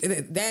 belief,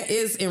 that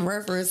is in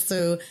reference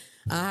to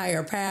a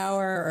higher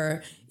power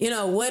or,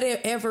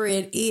 whatever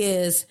it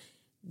is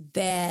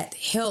that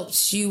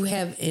helps you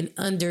have an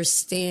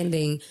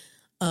understanding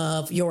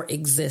of your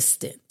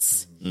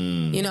existence,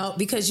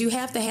 because you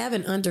have to have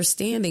an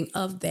understanding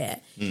of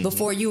that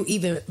before you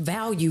even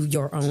value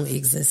your own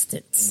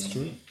existence.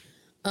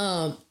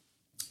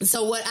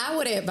 So what I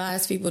would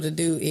advise people to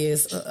do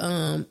is,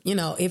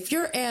 if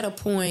you're at a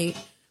point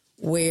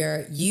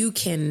where you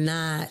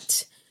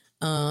cannot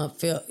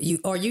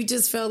you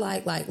just feel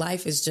like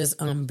life is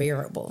just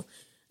unbearable,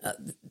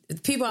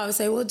 people always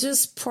say, well,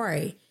 just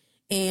pray.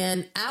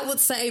 And I would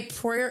say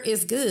prayer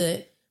is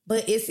good,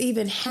 but it's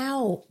even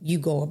how you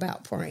go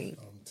about praying.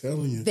 I'm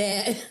telling you.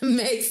 That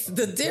makes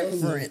the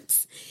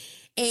difference.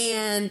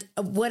 And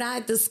what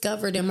I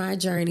discovered in my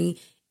journey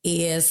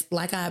is,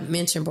 like I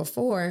mentioned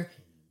before,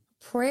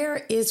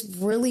 prayer is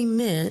really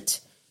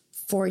meant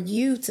for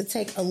you to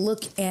take a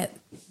look at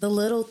the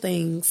little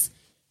things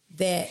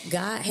that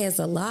God has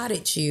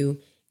allotted you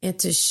and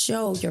to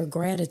show your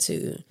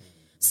gratitude.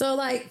 So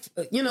like,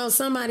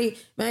 somebody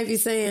might be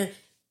saying,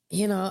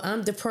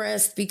 I'm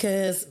depressed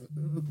because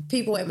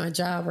people at my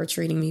job are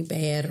treating me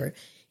bad, or,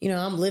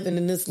 I'm living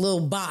in this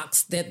little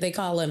box that they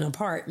call an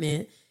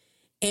apartment.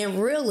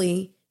 And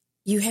really,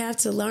 you have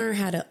to learn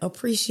how to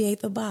appreciate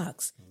the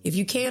box. If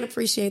you can't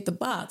appreciate the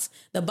box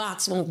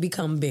won't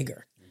become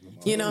bigger.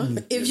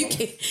 If you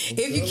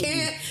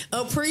can't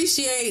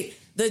appreciate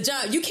the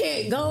job, you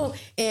can't go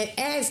and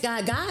ask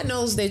God. God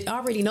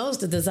already knows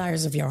the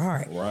desires of your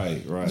heart.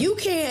 Right.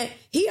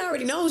 He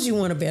already knows you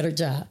want a better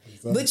job.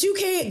 Exactly. But you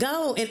can't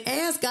go and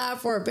ask God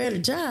for a better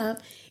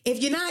job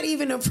if you're not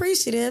even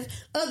appreciative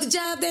of the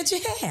job that you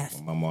have.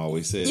 My mama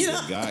always says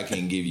that God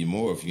can't give you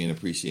more if you ain't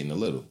appreciating a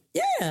little.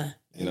 Yeah.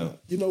 You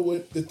know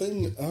what? The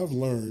thing I've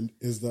learned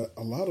is that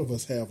a lot of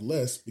us have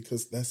less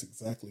because that's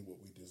exactly what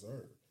we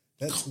deserve.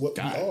 That's what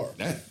we are.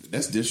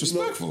 That's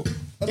disrespectful.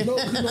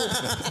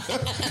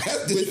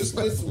 That's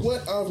disrespectful.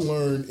 What I've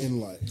learned in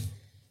life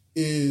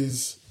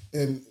is,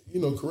 and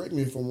correct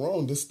me if I'm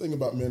wrong, this thing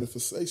about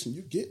manifestation,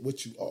 you get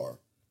what you are.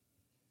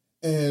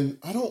 And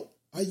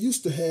I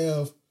used to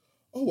have,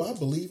 I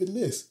believe in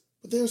this,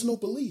 but there's no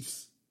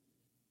beliefs.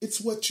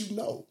 It's what you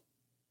know.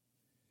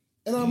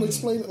 And I'm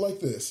explaining it like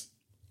this.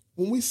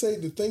 When we say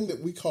the thing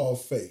that we call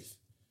faith,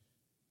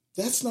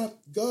 that's not,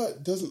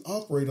 God doesn't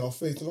operate off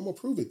faith, and I'm going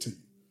to prove it to you.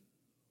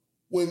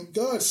 When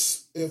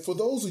and for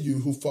those of you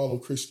who follow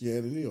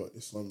Christianity or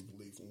Islamic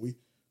belief, when we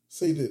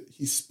say that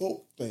he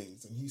spoke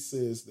things and he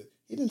says that,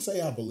 he didn't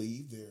say, I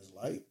believe there's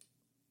light.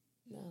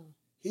 No.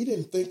 He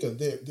didn't think of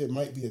there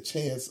might be a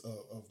chance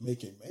of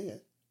making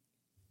man.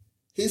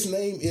 His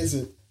name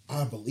isn't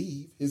I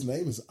believe. His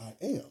name is I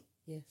am.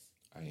 Yes.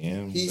 I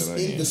am. He's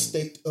in the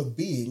state of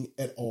being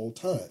at all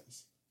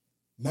times,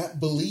 not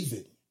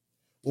believing.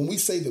 When we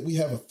say that we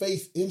have a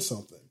faith in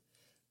something,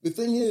 the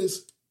thing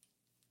is,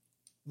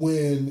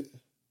 when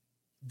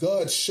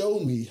God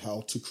showed me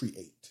how to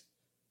create,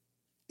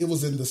 it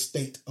was in the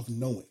state of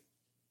knowing.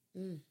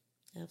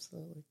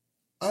 Absolutely.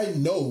 I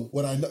know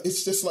what I know.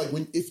 It's just like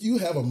if you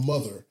have a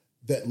mother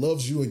that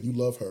loves you and you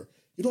love her,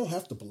 you don't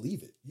have to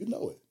believe it. You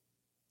know it.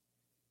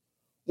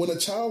 When a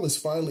child is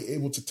finally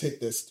able to take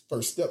this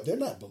first step, they're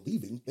not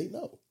believing, they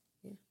know.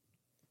 Yeah.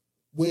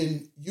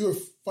 When you're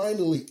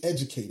finally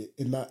educated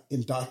and not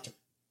indoctrinated,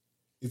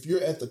 if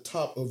you're at the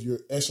top of your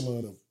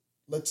echelon of,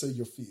 let's say,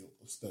 your field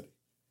of study,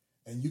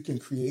 and you can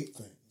create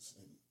things.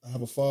 And I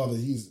have a father,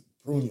 he's a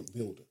brilliant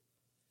builder.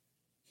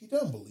 He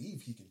doesn't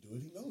believe he can do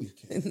it. He knows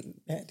he can.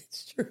 That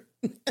is true.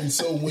 And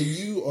so when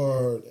you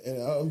are,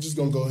 and I'm just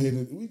going to go ahead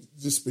and we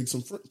just speak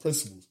some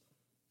principles.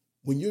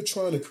 When you're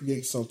trying to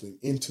create something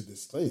into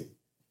this thing,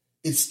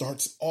 it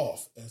starts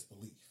off as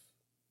belief.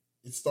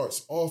 It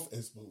starts off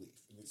as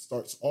belief, and it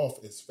starts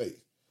off as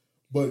faith.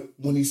 But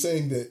when he's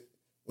saying that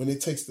when it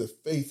takes the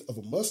faith of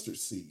a mustard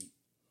seed,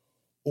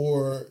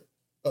 or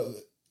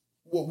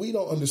what we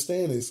don't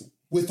understand is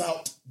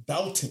without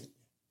doubting.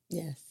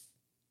 Yes.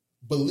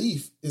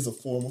 Belief is a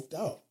form of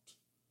doubt,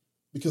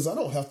 because I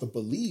don't have to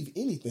believe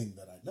anything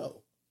that I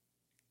know.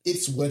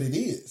 It's what it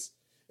is.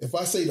 If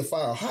I say the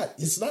fire hot,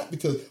 it's not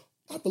because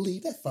I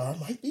believe that fire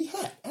might be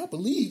hot. I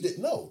believe that,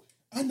 no,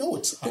 I know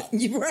it's hot.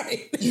 You're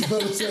right. You know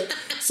what I'm saying?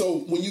 So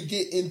when you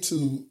get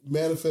into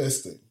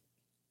manifesting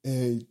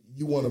and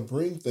you want to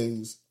bring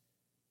things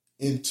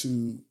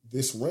into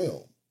this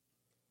realm,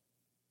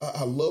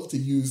 I love to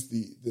use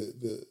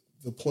the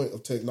point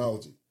of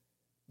technology.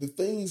 The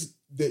things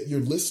that you're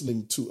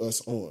listening to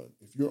us on,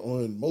 if you're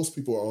on, most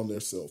people are on their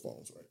cell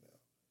phones right now.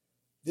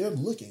 They're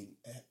looking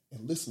at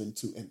and listening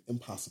to an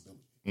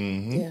impossibility.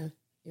 Mm-hmm. Yeah,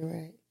 you're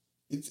right.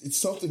 It's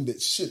something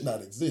that should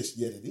not exist,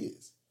 yet it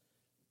is.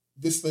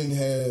 This thing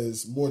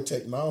has more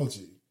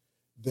technology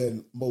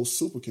than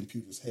most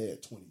supercomputers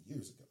had 20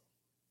 years ago.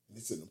 And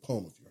it's in the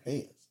palm of your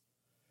hands.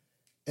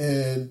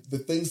 And the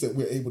things that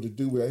we're able to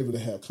do, we're able to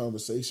have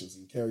conversations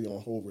and carry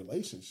on whole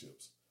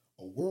relationships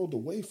a world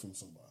away from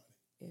somebody.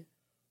 Yeah.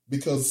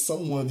 Because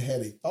someone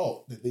had a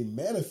thought that they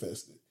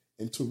manifested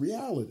into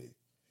reality.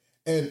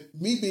 And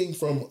me being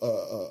from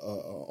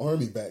an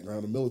army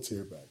background, a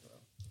military background,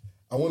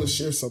 I want to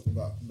share something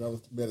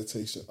about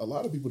meditation. A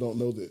lot of people don't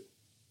know that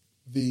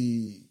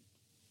the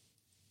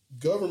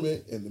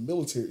government and the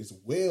military is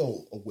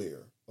well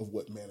aware of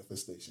what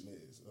manifestation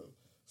is. I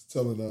was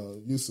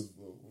telling Yusuf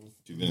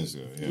a few minutes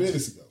ago,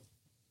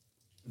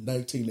 in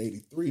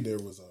 1983,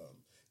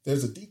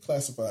 there's a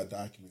declassified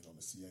document on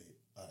the CIA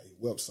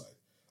website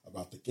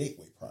about the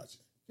Gateway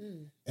Project.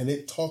 And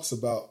it talks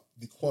about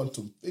the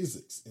quantum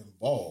physics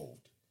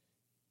involved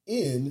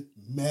in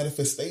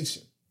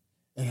manifestation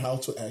and how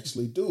to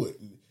actually do it.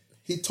 And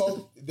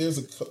there's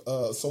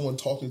someone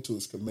talking to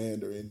his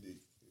commander in the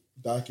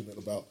document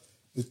about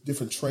the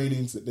different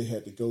trainings that they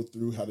had to go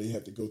through, how they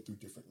had to go through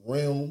different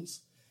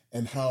realms,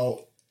 and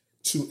how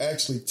to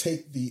actually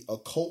take the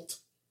occult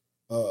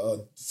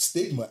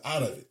stigma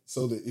out of it,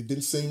 so that it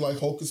didn't seem like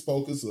hocus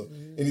pocus or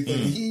anything.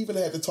 He even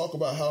had to talk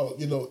about how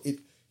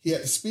he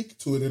had to speak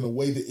to it in a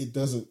way that it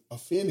doesn't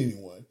offend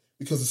anyone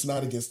because it's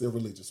not against their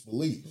religious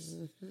beliefs.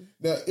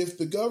 Now, if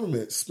the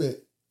government spent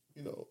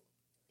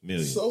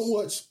Millions. so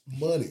much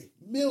money,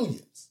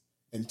 millions,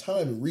 and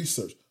time and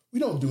research, we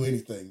don't do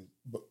anything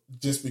but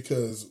just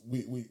because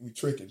we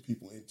tricking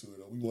people into it,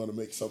 or we want to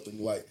make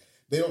something like.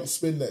 They don't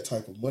spend that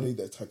type of money,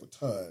 that type of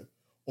time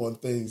on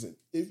things. And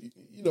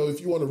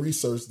if you want to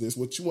research this,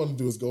 what you want to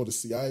do is go to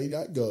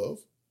CIA.gov,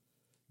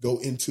 go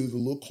into the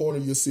little corner,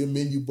 you'll see a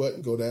menu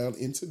button, go down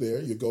into there,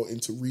 you'll go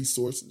into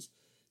resources.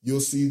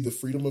 You'll see the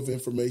Freedom of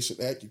Information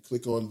Act. You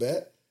click on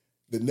that.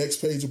 The next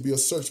page will be a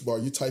search bar.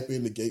 You type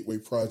in the Gateway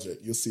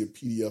Project. You'll see a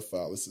PDF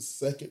file. It's the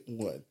second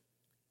one.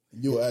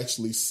 And you'll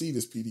actually see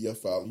this PDF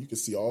file. You can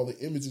see all the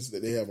images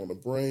that they have on the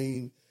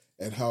brain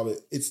and how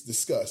it's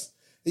discussed.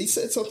 He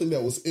said something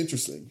that was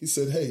interesting. He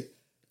said, hey,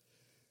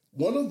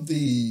 one of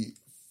the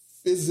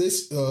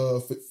physics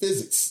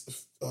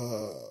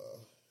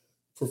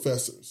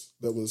professors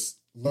that was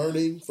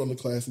learning from the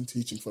class and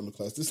teaching from the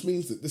class, this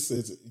means that this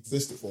has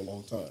existed for a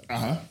long time.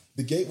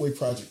 The Gateway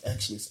Project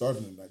actually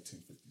started in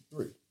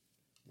 1953.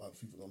 A lot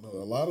of people don't know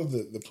that. A lot of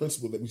the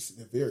principles that we see,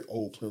 they're very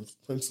old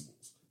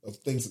principles of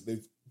things that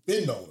they've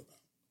been known about.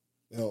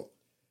 Now,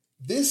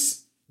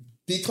 this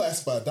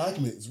declassified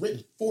document is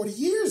written 40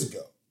 years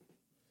ago.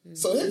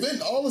 So they've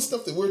been all the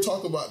stuff that we're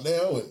talking about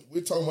now, and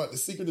we're talking about the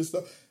secret and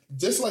stuff,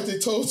 just like they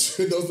told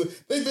you,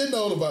 they've been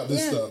known about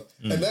this stuff.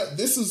 And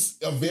this is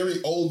a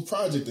very old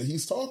project that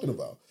he's talking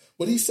about.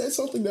 But he said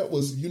something that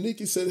was unique.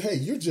 He said, hey,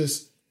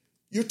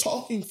 you're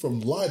talking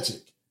from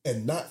logic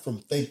and not from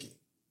thinking.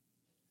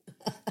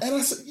 And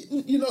I said,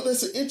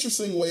 that's an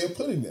interesting way of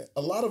putting that.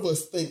 A lot of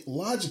us think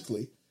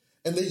logically,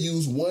 and they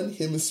use one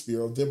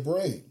hemisphere of their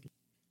brain.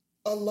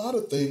 A lot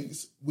of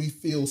things we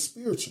feel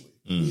spiritually.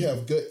 We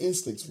have gut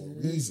instincts for a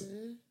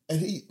reason. And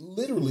he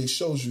literally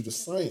shows you the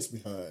science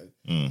behind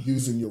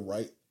using your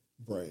right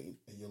brain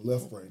and your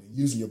left brain and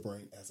using your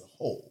brain as a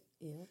whole.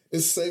 Yeah.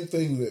 It's the same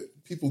thing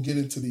that people get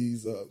into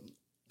these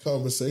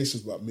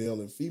conversations about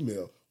male and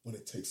female when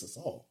it takes us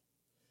off.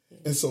 Yeah.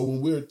 And so when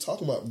we're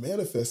talking about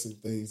manifesting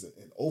things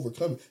and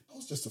overcoming,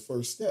 those are just the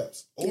first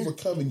steps.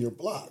 Overcoming your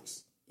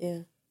blocks.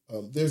 Yeah.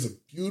 There's a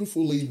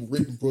beautifully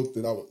written book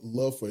that I would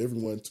love for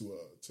everyone to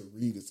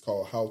read. It's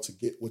called How to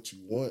Get What You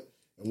Want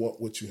and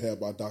Want What You Have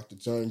by Dr.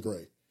 John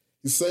Gray.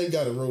 He's the same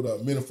guy that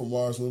wrote Men Are From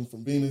Mars, Women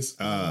From Venus.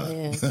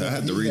 I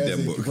had to read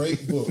that book.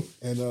 Great book.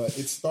 And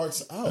it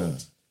starts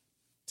out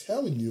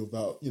telling you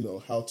about,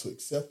 how to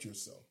accept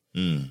yourself.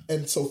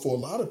 And so for a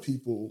lot of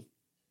people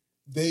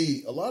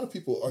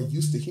are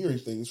used to hearing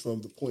things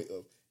from the point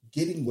of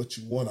getting what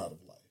you want out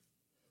of life.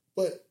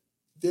 But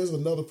there's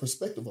another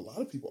perspective. A lot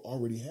of people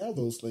already have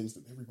those things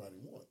that everybody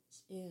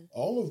wants. Yeah.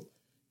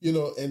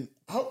 And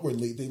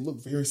outwardly they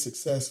look very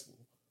successful.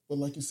 But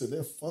like you said,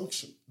 they're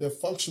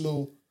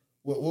functional.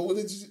 What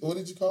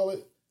did you call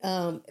it?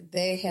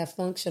 They have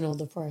functional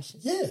depression.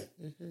 Yeah.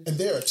 And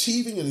they're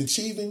achieving.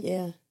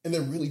 Yeah. And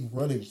they're really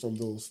running from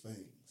those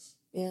things.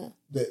 Yeah.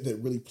 That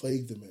really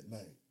plague them at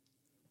night.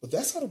 But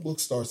that's how the book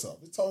starts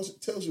off. It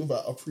tells you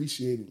about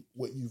appreciating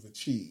what you've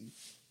achieved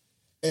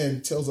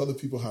and tells other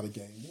people how to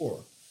gain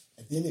more.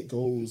 And then it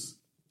goes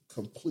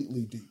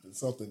completely deep in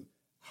something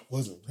I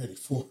wasn't ready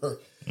for.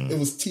 It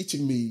was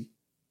teaching me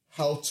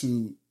how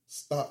to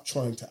stop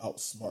trying to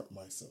outsmart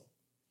myself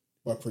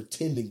by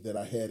pretending that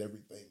I had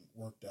everything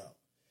worked out.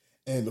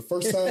 And the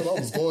first time I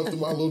was going through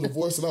my little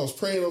divorce and I was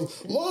praying, I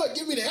was, Lord,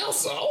 give me the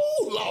answer.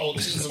 Oh, Lord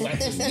Jesus, I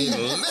just need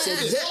help.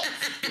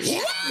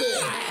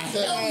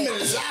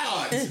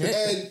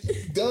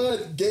 And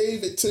God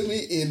gave it to me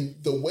in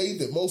the way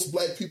that most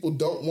black people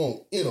don't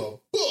want, in a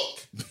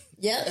book.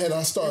 Yeah. And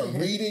I started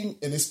reading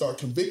and it started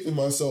convicting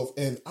myself.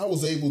 And I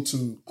was able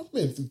to, I've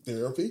been through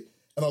therapy,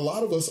 and a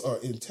lot of us are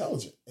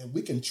intelligent and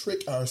we can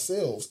trick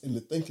ourselves into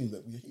thinking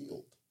that we're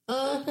healed.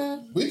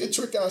 We can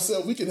trick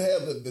ourselves. We can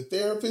have the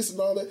therapist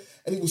and all that.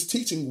 And he was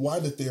teaching why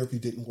the therapy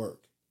didn't work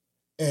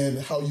and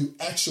how you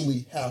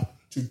actually have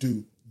to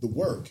do the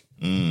work,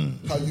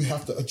 how you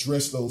have to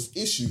address those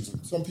issues.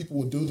 And some people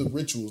will do the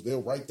rituals.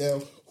 They'll write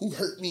down who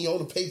hurt me on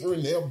the paper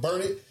and they'll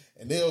burn it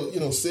and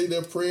they'll say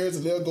their prayers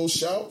and they'll go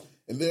shout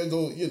and they'll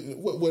go,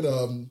 what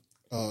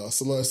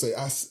Solange say,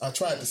 I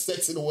tried to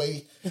sex it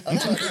away. I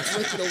tried to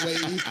drink it away.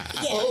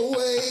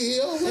 Away.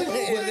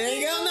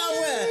 They go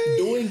nowhere.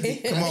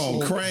 Come on,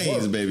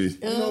 cranes, baby. You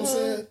know what I'm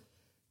saying?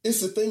 The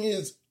thing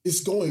is,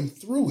 it's going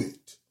through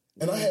it.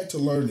 And I had to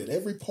learn that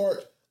every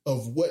part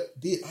of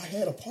I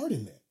had a part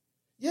in that.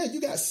 Yeah,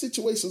 you got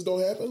situations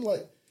gonna happen.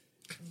 Like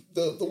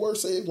the word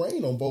say it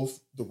rain on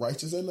both the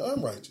righteous and the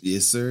unrighteous.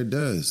 Yes, sir, it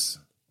does.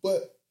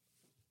 But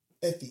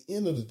at the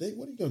end of the day,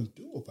 what are you gonna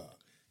do about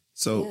it?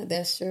 So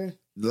that's true.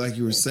 Like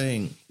you were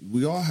saying,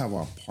 we all have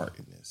our part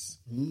in this.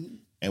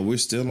 And we're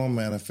still on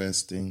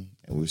manifesting,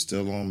 and we're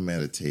still on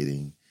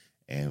meditating,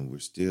 and we're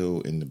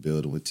still in the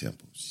building with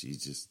Temple.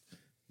 She's just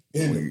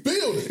in the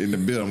building.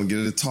 I'm going to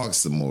get her to talk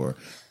some more.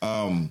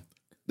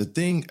 The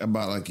thing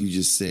about, like you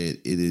just said,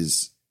 it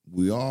is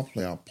we all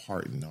play our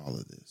part in all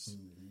of this.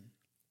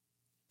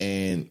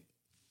 And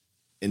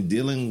in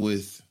dealing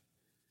with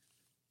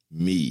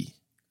me,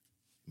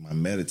 my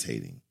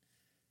meditating,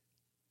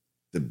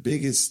 the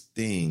biggest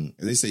thing,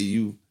 they say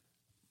you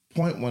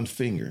point one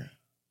finger,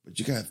 but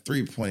you got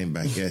 3 pointing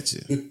back at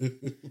you.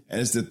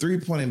 And it's the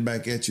 3 pointing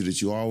back at you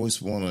that you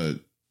always want to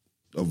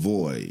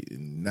avoid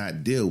and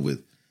not deal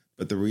with.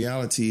 But the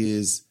reality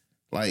is,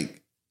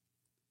 like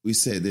we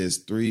said,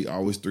 there's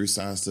always three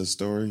sides to a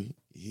story: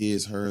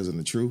 his, hers, and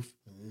the truth.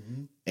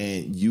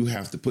 And you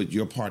have to put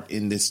your part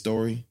in this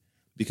story,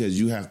 because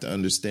you have to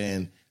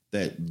understand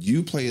that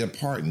you played a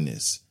part in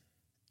this.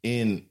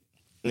 And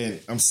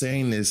I'm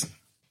saying this,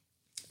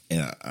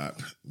 and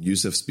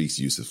Yusuf speaks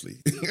Yusufly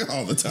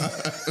all the time.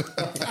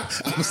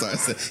 I'm sorry, I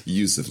said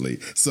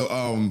Yusufly.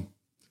 So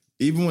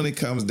even when it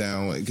comes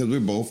down, because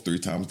we're both 3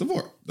 times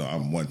divorced. No,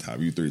 I'm 1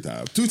 time, you 3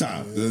 times, 2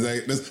 times.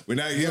 We're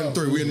not getting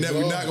 3. We're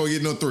not gonna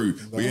get no 3.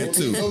 We had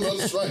 2. No,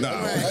 that's right. No,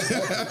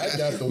 I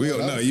got the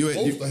one. no, you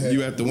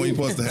at the one you're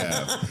supposed to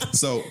have.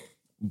 So,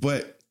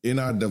 but in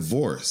our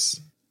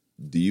divorce,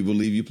 do you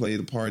believe you played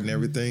a part in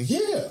everything?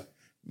 Yeah.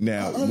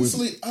 Now,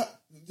 honestly,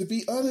 to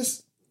be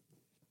honest,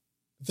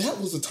 that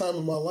was a time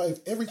in my life.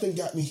 Everything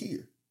got me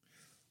here.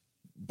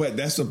 But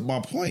that's my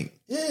point.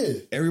 Yeah.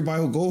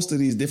 Everybody who goes through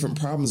these different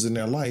problems in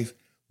their life,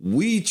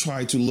 we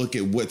try to look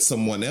at what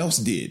someone else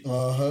did.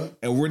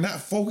 And we're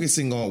not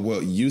focusing on,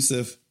 well,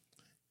 Yusuf,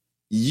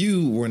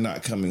 you were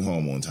not coming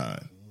home on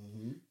time.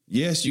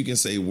 Yes, you can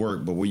say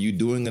work, but were you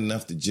doing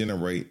enough to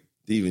generate,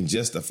 to even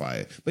justify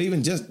it? But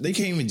they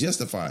can't even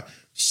justify it.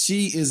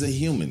 She is a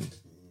human.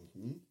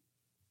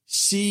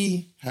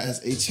 She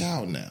has a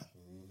child now.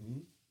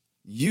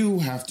 You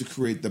have to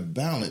create the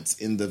balance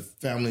in the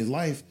family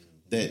life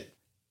that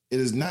it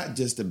is not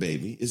just a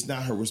baby. It's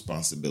not her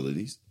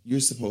responsibilities.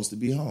 You're supposed to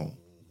be home.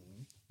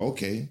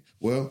 Okay,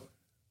 well,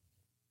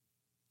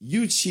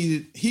 he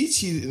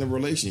cheated in a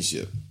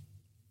relationship.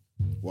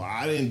 Well,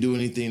 I didn't do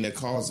anything that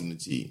caused him to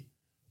cheat.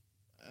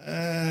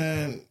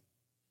 And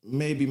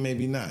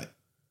maybe not.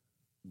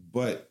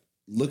 But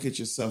look at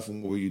yourself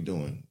and what were you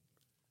doing?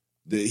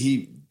 Did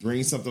he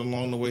bring something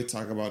along the way,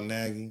 talk about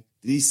nagging?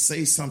 Did he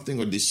say something,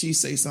 or did she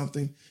say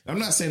something? I'm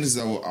not saying this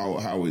is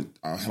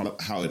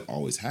how it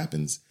always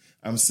happens.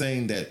 I'm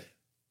saying that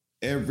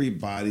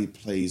everybody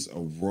plays a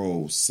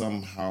role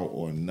somehow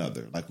or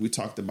another. Like we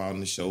talked about in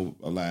the show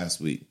last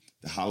week,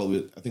 the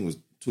Hollywood, I think it was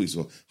 2 weeks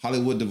ago,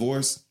 Hollywood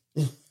divorce.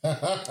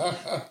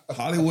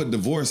 Hollywood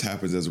divorce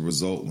happens as a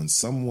result when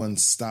someone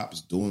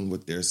stops doing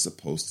what they're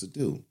supposed to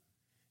do.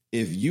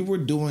 If you were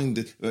doing,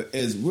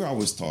 as we're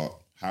always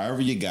taught,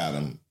 however you got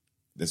them,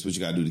 that's what you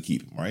got to do to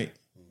keep them, right?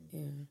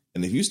 Yeah.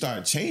 And if you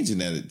start changing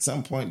that at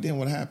some point, then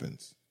what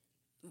happens?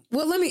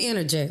 Well, let me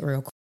interject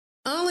real quick.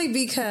 Only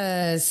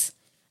because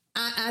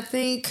I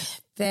think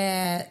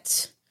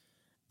that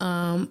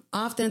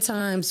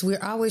oftentimes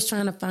we're always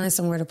trying to find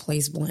somewhere to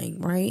place blame,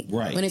 right?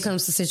 Right. When it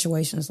comes to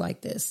situations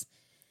like this.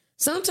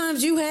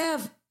 Sometimes you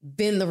have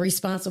been the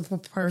responsible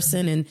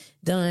person and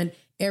done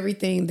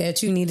everything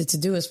that you needed to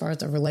do as far as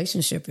the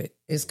relationship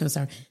is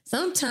concerned.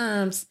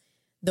 Sometimes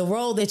the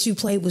role that you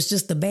played was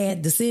just a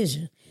bad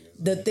decision.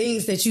 The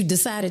things that you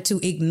decided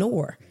to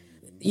ignore,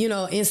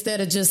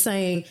 instead of just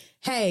saying,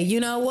 hey, you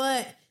know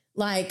what?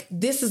 Like,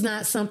 this is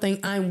not something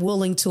I'm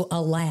willing to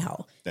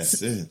allow.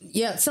 That's it.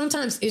 Yeah.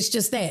 Sometimes it's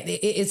just that.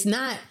 It's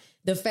not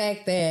the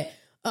fact that,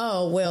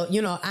 oh, well,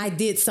 I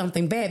did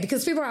something bad,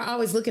 because people are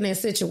always looking at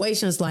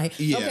situations like,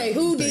 okay,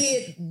 who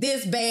did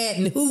this bad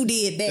and who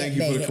did that bad?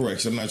 Thank you for the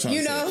correction. I'm not trying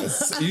to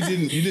say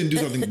that. You didn't do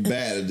something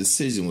bad. A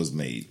decision was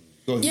made.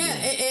 Go ahead.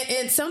 Yeah,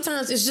 and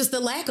sometimes it's just the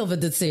lack of a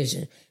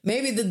decision.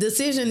 Maybe the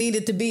decision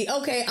needed to be,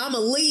 okay, I'm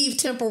going to leave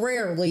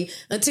temporarily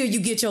until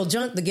you get your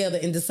junk together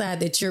and decide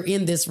that you're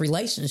in this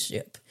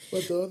relationship.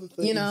 But the other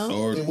thing,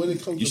 or and when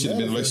it comes you to should have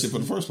been in a relationship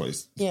in the first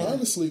place. Yeah.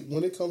 Honestly,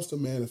 when it comes to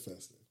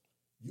manifesting,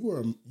 you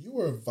are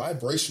a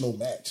vibrational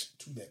match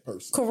to that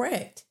person.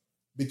 Correct.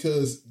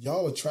 Because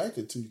y'all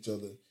attracted to each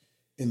other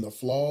in the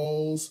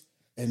flaws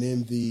and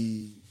in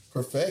the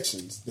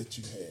perfections that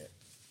you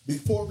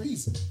had for a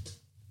reason.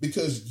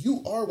 Because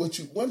you are what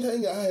you... One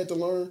thing I had to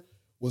learn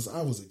was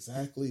I was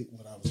exactly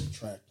what I was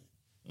attracting.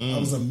 I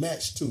was a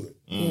match to it.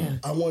 Yeah.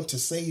 I want to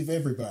save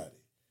everybody.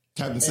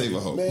 Captain Save a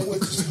Hope. Man, what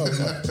you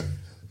talking about?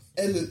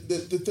 And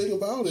the thing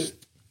about it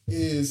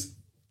is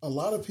a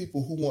lot of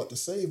people who want to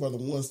save are the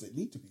ones that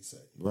need to be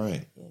saved.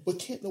 Right. But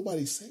can't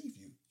nobody save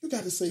you. You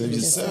got to save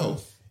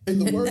yourself. In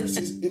the word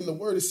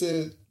it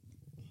said,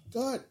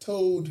 God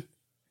told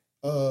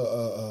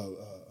let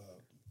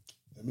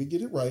me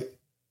get it right.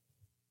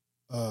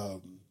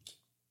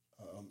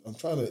 I'm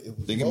trying to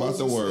think about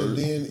the word. And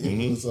then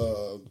it was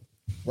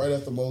right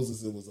after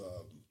Moses, it was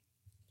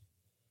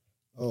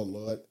oh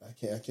Lord, I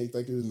can't think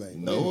of his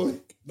name. Noah?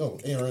 No,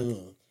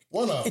 Aaron.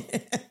 One of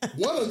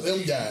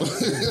them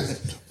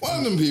guys. One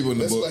of them people in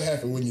the That's book. what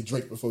happened when you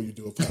drink before you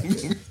do a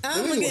podcast.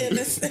 Oh, my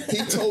goodness.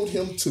 He told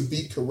him to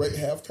be correct,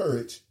 have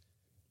courage,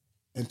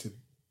 and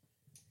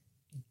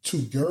to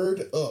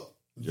gird up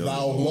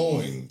thou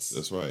loins.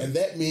 That's right. And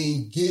that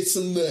means get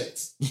some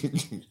nuts.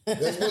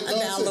 That's what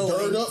God said.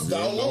 Gird up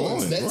thou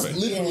loins. That's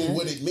literally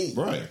what it means.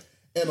 Right.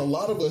 And a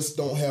lot of us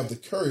don't have the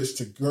courage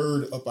to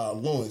gird up our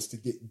loins, to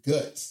get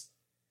guts,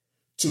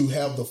 to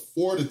have the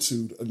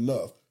fortitude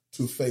enough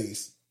to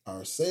face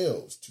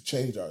ourselves, to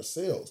change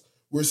ourselves.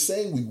 We're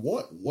saying we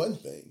want one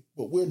thing,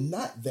 but we're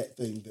not that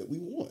thing that we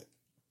want.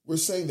 We're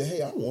saying that,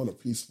 hey, I want a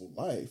peaceful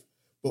life,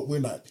 but we're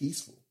not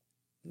peaceful.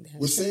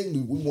 We're saying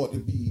that we want to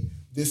be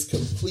this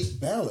complete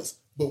balance,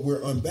 but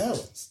we're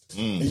unbalanced.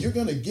 And you're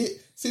going to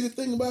see, the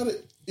thing about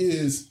it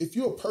is, if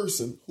you're a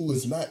person who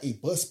is not a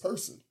bus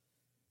person,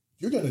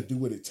 you're going to do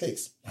what it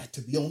takes not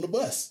to be on the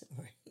bus.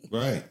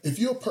 Right. If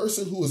you're a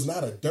person who is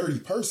not a dirty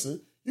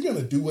person, you're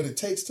going to do what it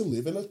takes to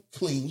live in a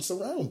clean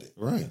surrounding.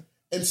 Right.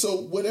 And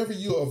so whatever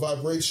you're a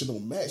vibrational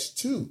match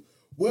to,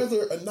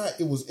 whether or not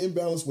it was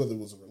imbalanced, whether it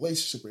was a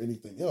relationship or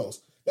anything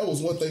else, that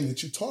was one thing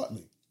that you taught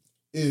me,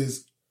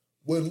 is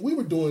when we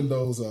were doing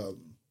those the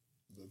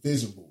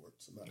vision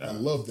boards. And I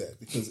love that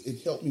because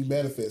it helped me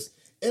manifest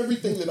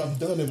everything that I've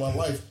done in my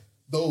life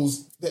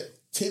that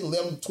 10,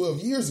 11,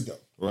 12 years ago.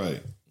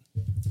 Right.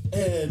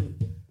 And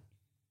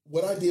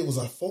what I did was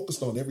I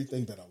focused on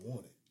everything that I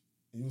wanted.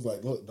 He was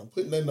like, look, don't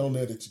put nothing on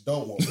there that you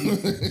don't want.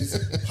 It's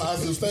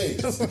positive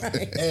things.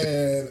 Right.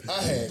 And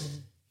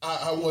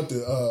I want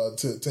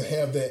to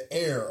have that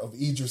air of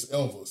Idris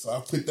Elba, so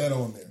I put that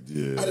on there.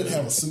 Yeah. I didn't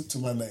have a suit to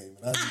my name.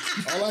 And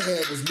all I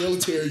had was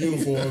military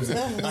uniforms.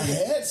 I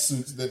had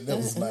suits that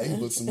was nice,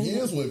 but some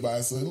years went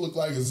by, so it looked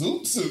like a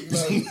Zoot suit.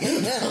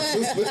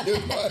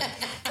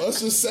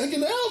 Usher's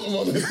second album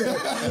on it.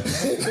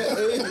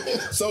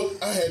 So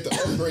I had to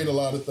upgrade a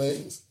lot of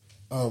things.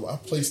 I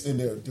placed in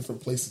there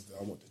different places that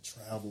I want to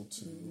travel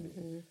to.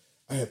 Mm-hmm.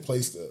 I had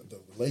placed the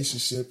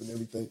relationship and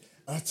everything.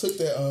 I took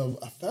that,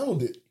 I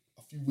found it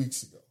a few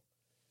weeks ago,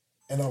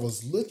 and I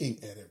was looking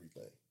at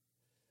everything.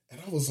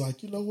 And I was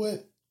like, you know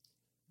what?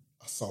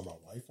 I saw my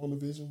wife on the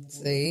vision board.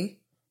 See?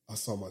 I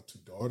saw my 2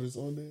 daughters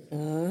on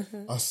there.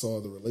 I saw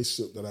the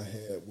relationship that I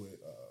had with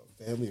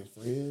family and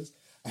friends.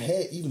 I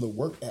had even the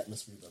work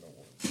atmosphere that I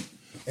wanted.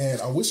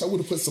 And I wish I would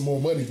have put some more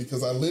money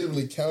because I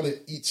literally counted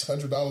each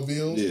 $100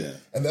 bill. Yeah.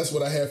 And that's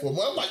what I had for a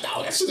month. I'm like,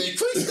 no, that should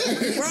increase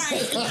that.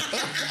 Right.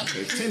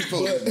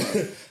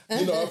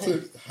 But, I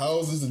put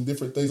houses and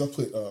different things. I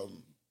put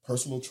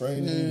personal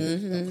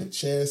training. I put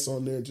chess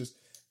on there. Just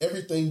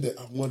everything that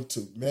I wanted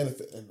to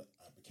manifest. And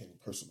I became a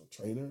personal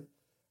trainer.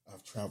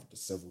 I've traveled to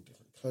several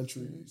different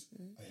countries.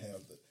 I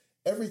have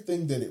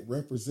everything that it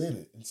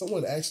represented. And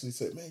someone actually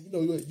said, man, you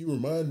know what? You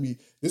remind me,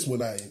 this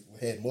when I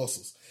had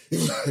muscles.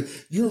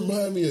 You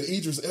remind me of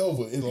Idris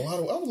Elba in a lot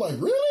of, I was like,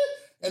 really?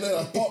 And then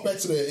I thought back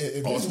to that.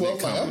 And this one, I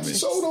was like, I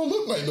sure don't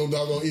look like no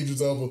doggone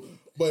Idris Elba.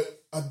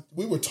 But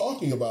we were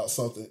talking about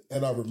something,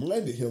 and I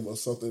reminded him of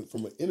something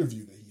from an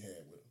interview that he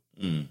had with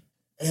him.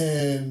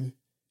 And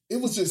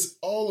it was just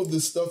all of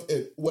this stuff.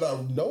 And what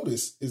I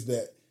noticed is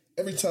that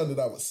every time that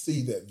I would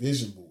see that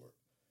vision board,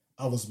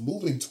 I was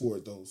moving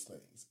toward those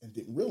things and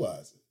didn't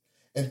realize it.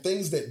 And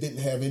things that didn't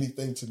have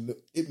anything to,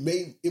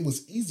 it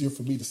was easier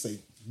for me to say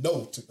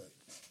no to things.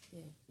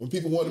 Yeah. When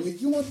people wanted me,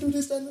 you want to do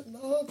this, that,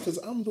 no, because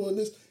I'm doing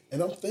this.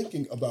 And I'm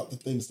thinking about the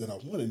things that I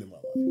wanted in my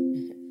life.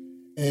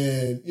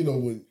 And,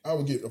 when I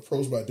would get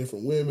approached by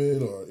different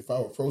women, or if I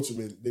would approach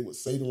them and they would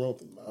say the wrong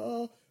thing,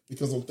 no,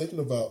 because I'm thinking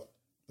about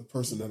the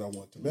person that I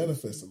want to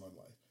manifest in my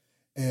life.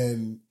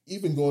 And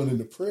even going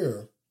into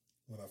prayer,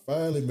 when I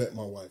finally met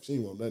my wife, she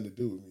didn't want nothing to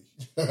do with me.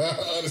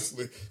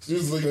 Honestly. She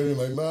was looking at me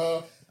like,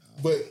 nah.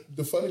 But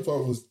the funny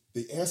part was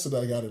the answer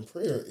that I got in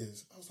prayer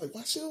is, I was like,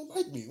 why she don't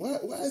like me? Why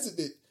is it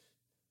that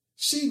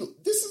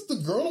this is the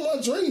girl of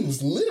my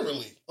dreams,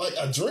 literally. Like,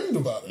 I dreamed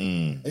about her.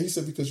 And he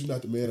said, because you're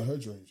not the man of her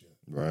dreams yet.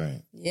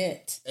 Right.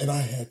 Yet. And I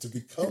had to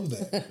become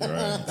that.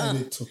 Right. And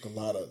it took a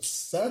lot of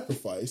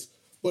sacrifice,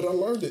 but I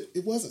learned that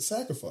it wasn't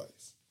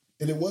sacrifice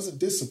and it wasn't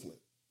discipline.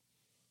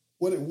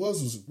 What it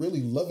was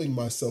really loving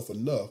myself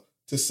enough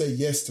to say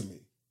yes to me.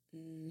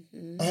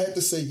 I had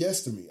to say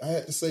yes to me. I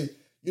had to say,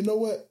 you know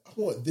what? I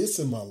want this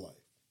in my life.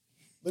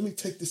 Let me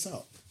take this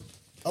out.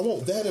 I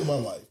want that in my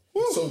life.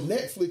 Woo. So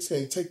Netflix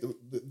can't take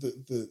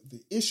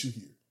the issue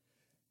here.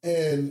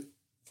 And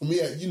for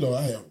me, I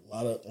have a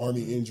lot of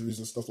Army injuries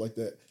and stuff like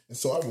that. And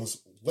so I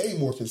was way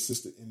more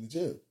consistent in the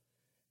gym.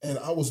 And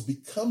I was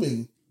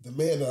becoming the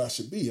man that I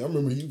should be. I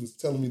remember you was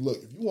telling me,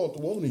 look, if you want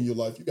the woman in your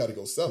life, you got to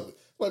go sell it.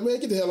 Like, man,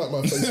 get the hell out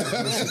of my face.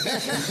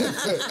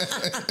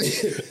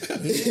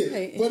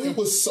 But it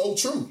was so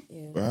true.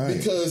 Yeah. Right.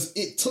 Because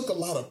it took a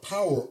lot of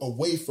power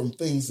away from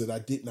things that I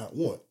did not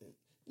want.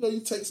 You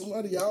take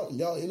somebody out and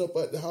y'all end up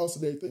at the house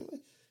and everything.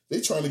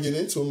 They trying to get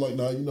into it. I'm like,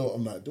 nah,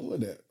 I'm not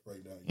doing that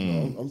right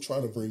now. I'm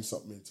trying to bring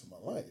something into my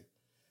life.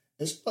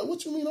 And she's like,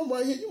 what you mean I'm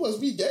right here? You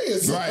must be gay or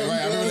something.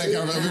 Right. I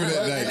remember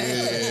that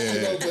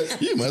night.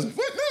 Yeah. You must.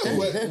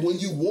 But when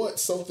you want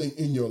something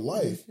in your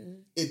life,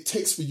 it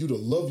takes for you to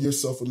love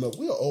yourself enough.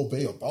 We'll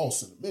obey a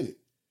boss in a minute.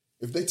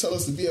 If they tell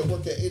us to be at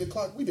work at 8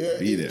 o'clock, we there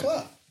at 8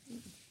 o'clock.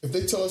 If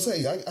they tell us,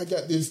 hey, I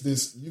got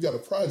this, you got a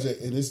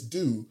project and it's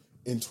due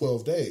in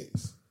 12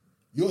 days,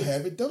 you'll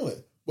have it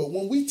done. But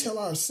when we tell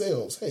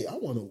ourselves, hey, I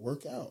want to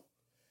work out.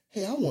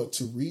 Hey, I want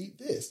to read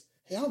this.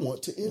 Hey, I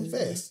want to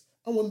invest.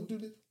 I want to do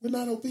this. We're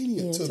not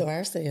obedient to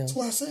ourselves. To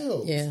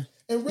ourselves. Yeah.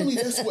 And really,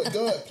 that's what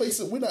God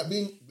places. We're not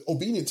being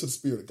obedient to the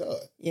Spirit of God.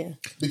 Yeah.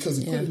 Because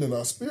He put it in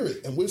our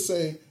spirit. And we're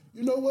saying,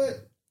 you know what?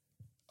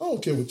 I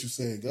don't care what you're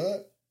saying,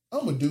 God.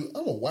 I'm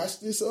gonna watch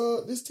this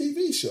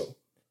TV show.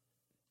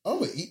 I'm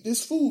gonna eat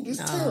this food. It's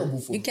terrible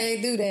for me. You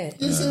can't do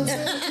that. You see what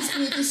I'm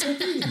saying? It's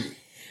disobedient.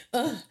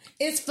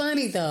 It's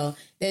funny though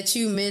that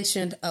you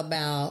mentioned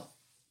about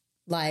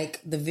like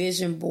the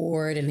vision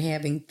board and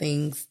having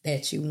things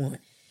that you want.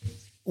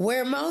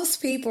 Where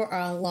most people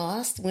are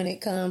lost when it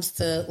comes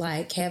to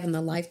like having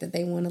the life that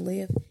they want to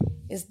live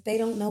is they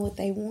don't know what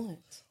they want.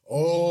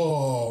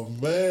 Oh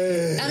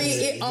man! I mean,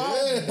 it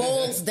all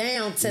boils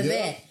down to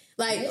that.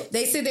 Like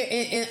they sit there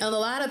and a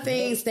lot of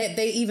things that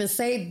they even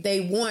say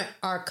they want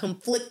are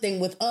conflicting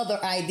with other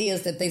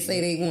ideas that they say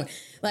they want.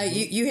 Like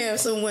you have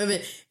some women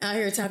out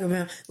here talking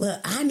about,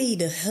 look, I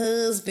need a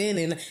husband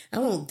and I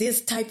want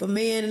this type of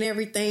man and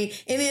everything.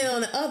 And then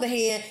on the other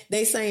hand,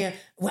 they saying,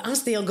 well, I'm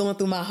still going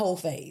through my whole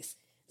phase.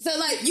 So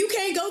like you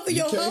can't go through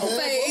your whole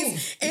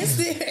phase and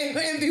still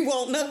and be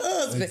wanting a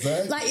husband.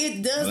 Exactly. Like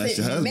it doesn't Unless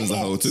your husband's match.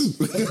 a hoe too.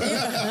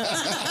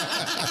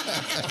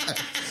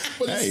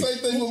 But it's the same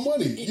thing with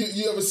money.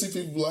 You ever see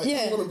people like,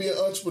 I want to be an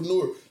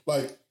entrepreneur.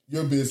 Like,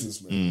 you're a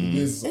businessman. You're a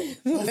business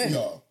owner. Both of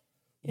y'all.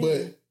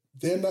 But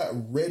they're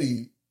not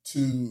ready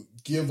to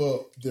give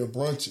up their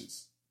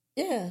brunches.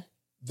 Yeah.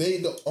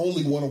 They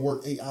only want to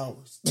work 8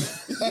 hours. You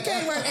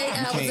can't work 8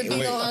 hours to be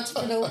no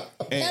entrepreneur.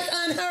 That's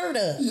unheard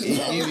of.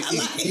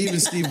 Even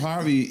Steve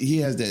Harvey, he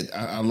has that.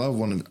 I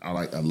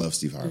love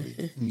Steve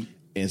Harvey.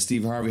 And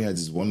Steve Harvey has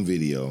this one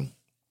video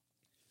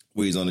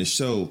where he's on his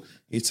show.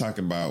 He's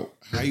talking about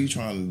how you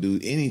trying to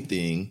do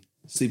anything,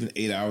 sleeping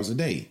 8 hours a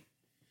day.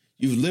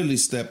 You've literally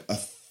stepped a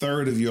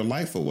third of your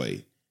life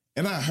away.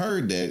 And I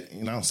heard that,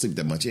 I don't sleep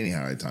that much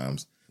anyhow at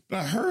times, but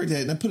I heard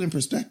that and I put it in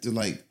perspective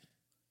like,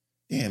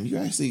 damn, you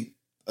actually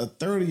a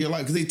third of your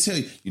life, because they tell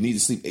you need to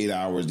sleep 8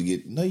 hours to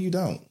get, no, you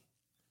don't.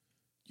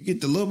 You get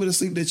the little bit of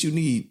sleep that you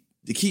need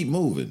to keep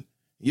moving.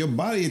 Your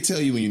body will tell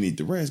you when you need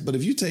to rest, but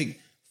if you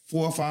take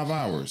 4 or 5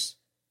 hours,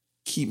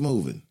 keep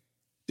moving.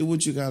 Do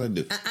what you got to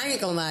do. I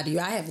ain't gonna lie to you.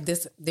 I have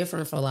this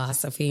different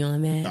philosophy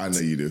on that. I know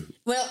you do.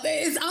 Well,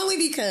 it's only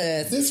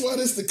because This why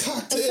this the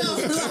cocktail.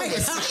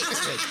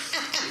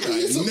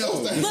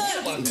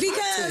 But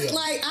because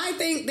like I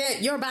think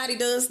that your body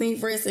does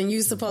need rest and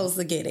you're supposed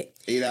to get it.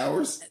 8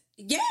 hours?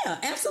 Yeah,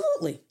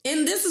 absolutely.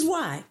 And this is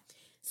why.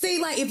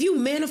 See, like if you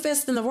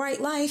manifest in the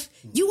right life,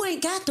 you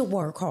ain't got to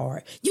work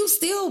hard. You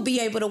still be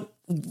able to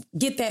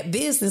get that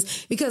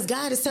business because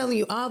God is telling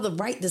you all the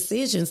right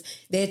decisions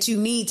that you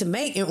need to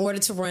make in order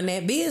to run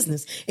that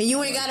business. And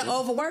you ain't got to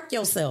overwork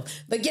yourself.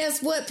 But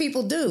guess what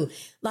people do?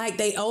 Like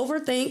they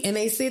overthink and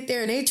they sit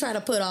there and they try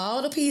to put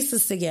all the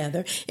pieces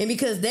together. And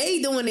because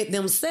they doing it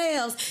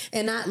themselves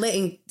and not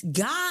letting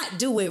God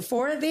do it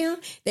for them,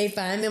 they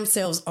find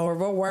themselves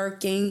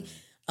overworking,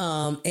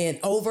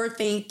 and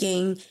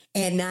overthinking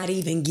and not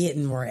even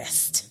getting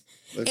rest.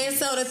 And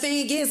so the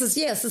thing is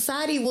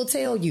society will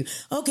tell you,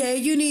 okay,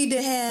 you need to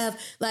have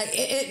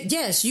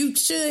yes, you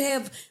should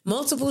have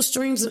multiple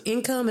streams of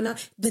income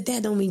but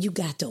that don't mean you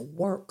got to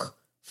work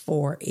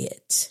for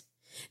it.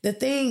 The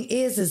thing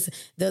is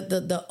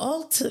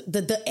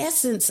the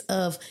essence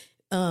of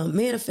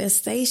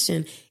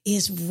manifestation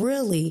is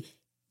really,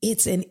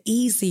 it's an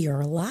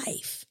easier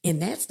life. And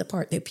that's the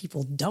part that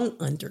people don't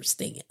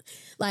understand.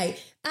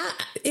 Like,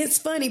 it's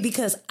funny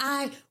because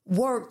I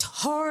worked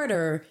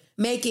harder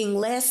making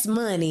less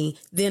money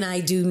than I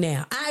do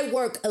now. I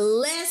work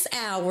less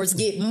hours,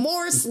 get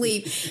more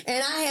sleep,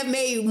 and I have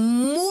made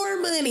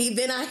more money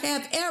than I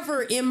have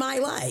ever in my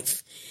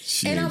life.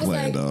 She ain't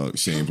playing, dog.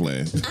 She ain't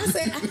playing. I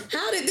said,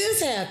 how did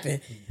this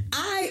happen?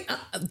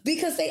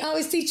 Because they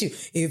always teach you,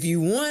 if you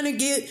want to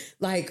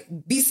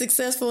be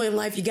successful in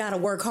life, you got to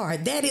work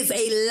hard. That is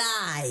a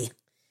lie.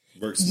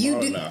 Work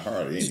smarter, not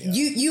harder.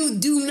 You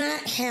do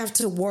not have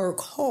to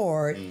work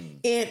hard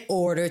in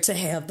order to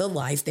have the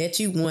life that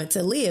you want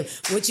to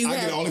live. What you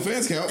have, get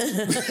OnlyFans count.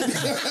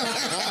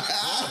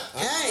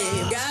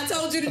 Hey, if God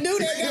told you to do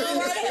that, go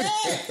right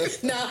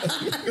ahead. No,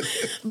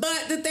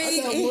 but the thing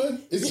I got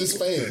one. It's just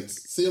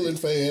fans, ceiling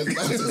fans.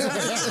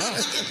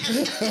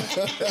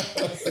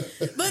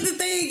 But the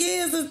thing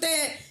is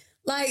that.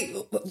 Like,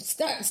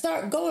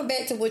 start going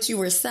back to what you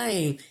were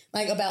saying,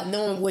 like about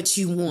knowing what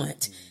you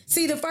want.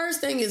 See, the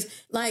first thing is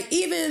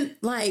even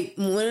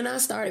when I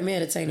started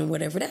meditating or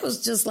whatever, that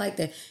was just like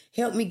to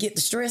help me get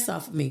the stress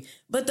off of me.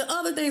 But the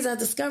other things I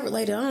discovered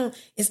later on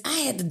is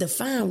I had to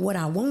define what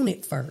I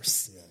wanted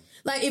first. Yeah.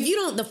 Like, if you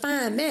don't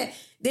define that,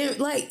 then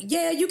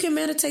you can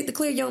meditate to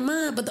clear your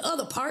mind, but the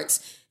other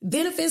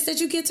benefits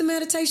that you get to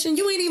meditation,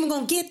 you ain't even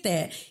gonna get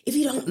that if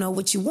you don't know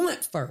what you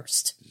want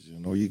first. You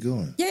know where you're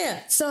going.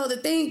 Yeah. So the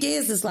thing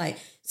is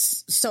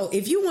so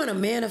if you want to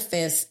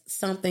manifest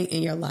something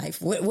in your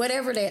life,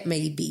 whatever that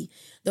may be,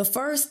 the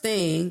first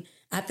thing,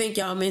 I think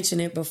y'all mentioned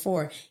it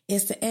before,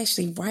 is to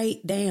actually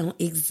write down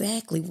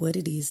exactly what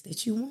it is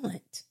that you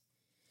want.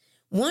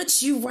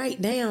 once you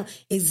write down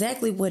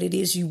exactly what it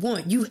is you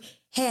want, you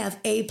have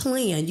a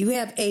plan, you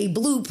have a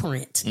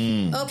blueprint.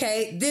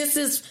 Okay, this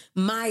is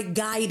my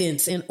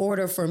guidance in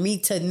order for me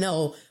to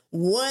know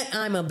what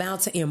I'm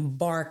about to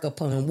embark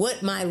upon,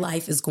 what my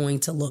life is going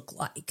to look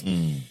like.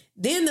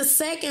 Then the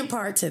second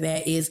part to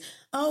that is,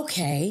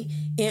 okay,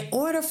 in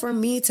order for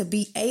me to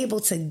be able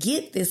to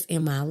get this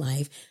in my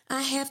life,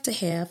 I have to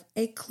have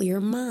a clear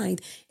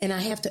mind and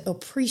I have to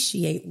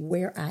appreciate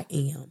where I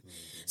am.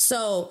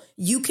 So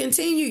you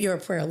continue your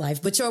prayer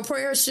life, but your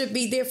prayer should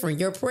be different.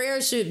 Your prayer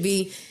should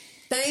be,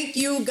 thank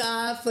you,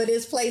 God, for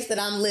this place that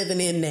I'm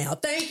living in now.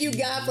 Thank you,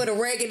 God, for the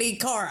raggedy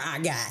car I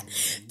got.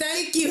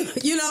 Thank you,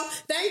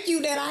 thank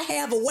you that I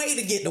have a way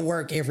to get to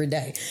work every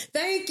day.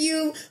 Thank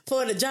you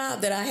for the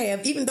job that I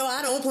have, even though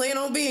I don't plan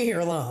on being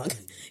here long.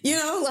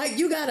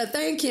 You got to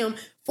thank him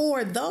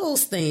for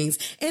those things.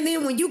 And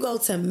then when you go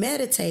to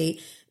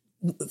meditate,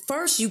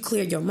 first you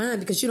clear your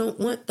mind because you don't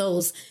want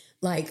those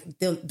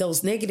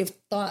those negative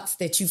thoughts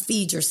that you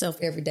feed yourself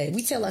every day.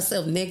 We tell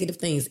ourselves negative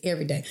things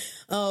every day.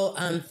 Oh,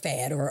 I'm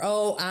fat, or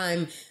oh,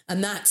 I'm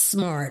not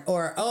smart,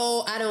 or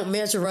oh, I don't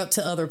measure up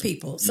to other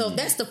people. So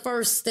that's the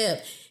first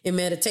step in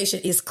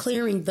meditation, is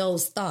clearing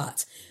those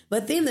thoughts.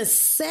 But then the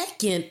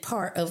second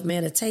part of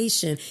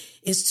meditation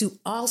is to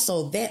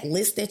also, that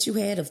list that you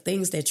had of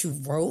things that you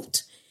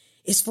wrote,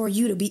 is for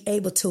you to be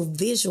able to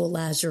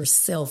visualize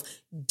yourself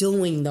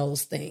doing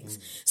those things.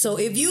 So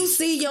if you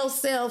see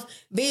yourself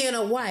being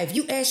a wife,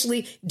 you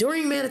actually,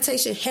 during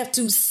meditation, have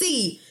to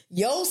see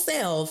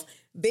yourself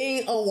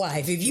being a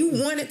wife. If you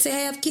wanted to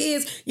have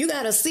kids, you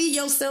got to see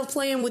yourself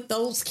playing with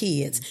those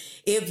kids.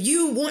 If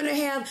you want to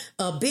have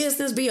a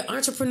business, be an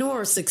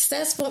entrepreneur, a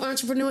successful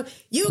entrepreneur,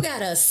 you got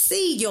to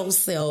see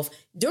yourself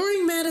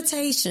during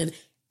meditation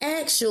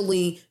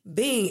actually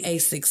being a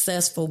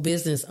successful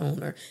business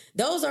owner.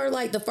 Those are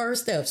like the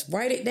first steps.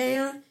 Write it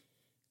down.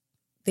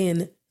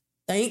 Then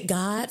thank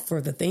God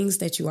for the things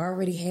that you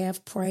already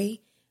have.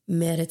 Pray,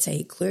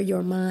 meditate, clear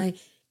your mind,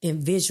 and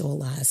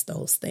visualize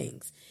those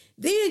things.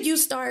 Then you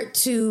start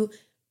to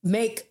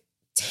make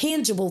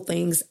tangible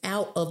things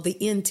out of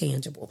the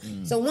intangible.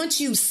 So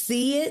once you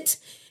see it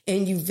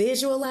and you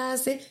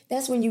visualize it,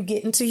 that's when you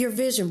get into your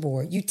vision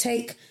board. You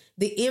take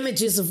the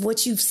images of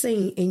what you've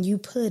seen and you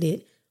put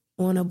it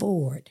on a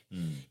board.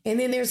 And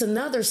then there's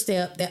another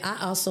step that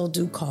I also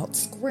do called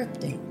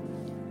scripting.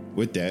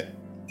 With that,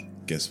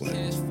 guess what?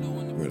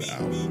 We're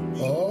out.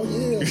 Oh,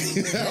 yeah.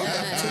 I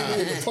got to tune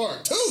in to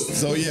part 2.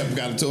 So, yeah, we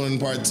got to tune in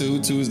part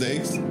 2,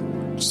 Tuesdays.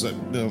 So,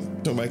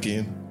 tune back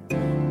in.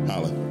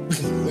 Holla.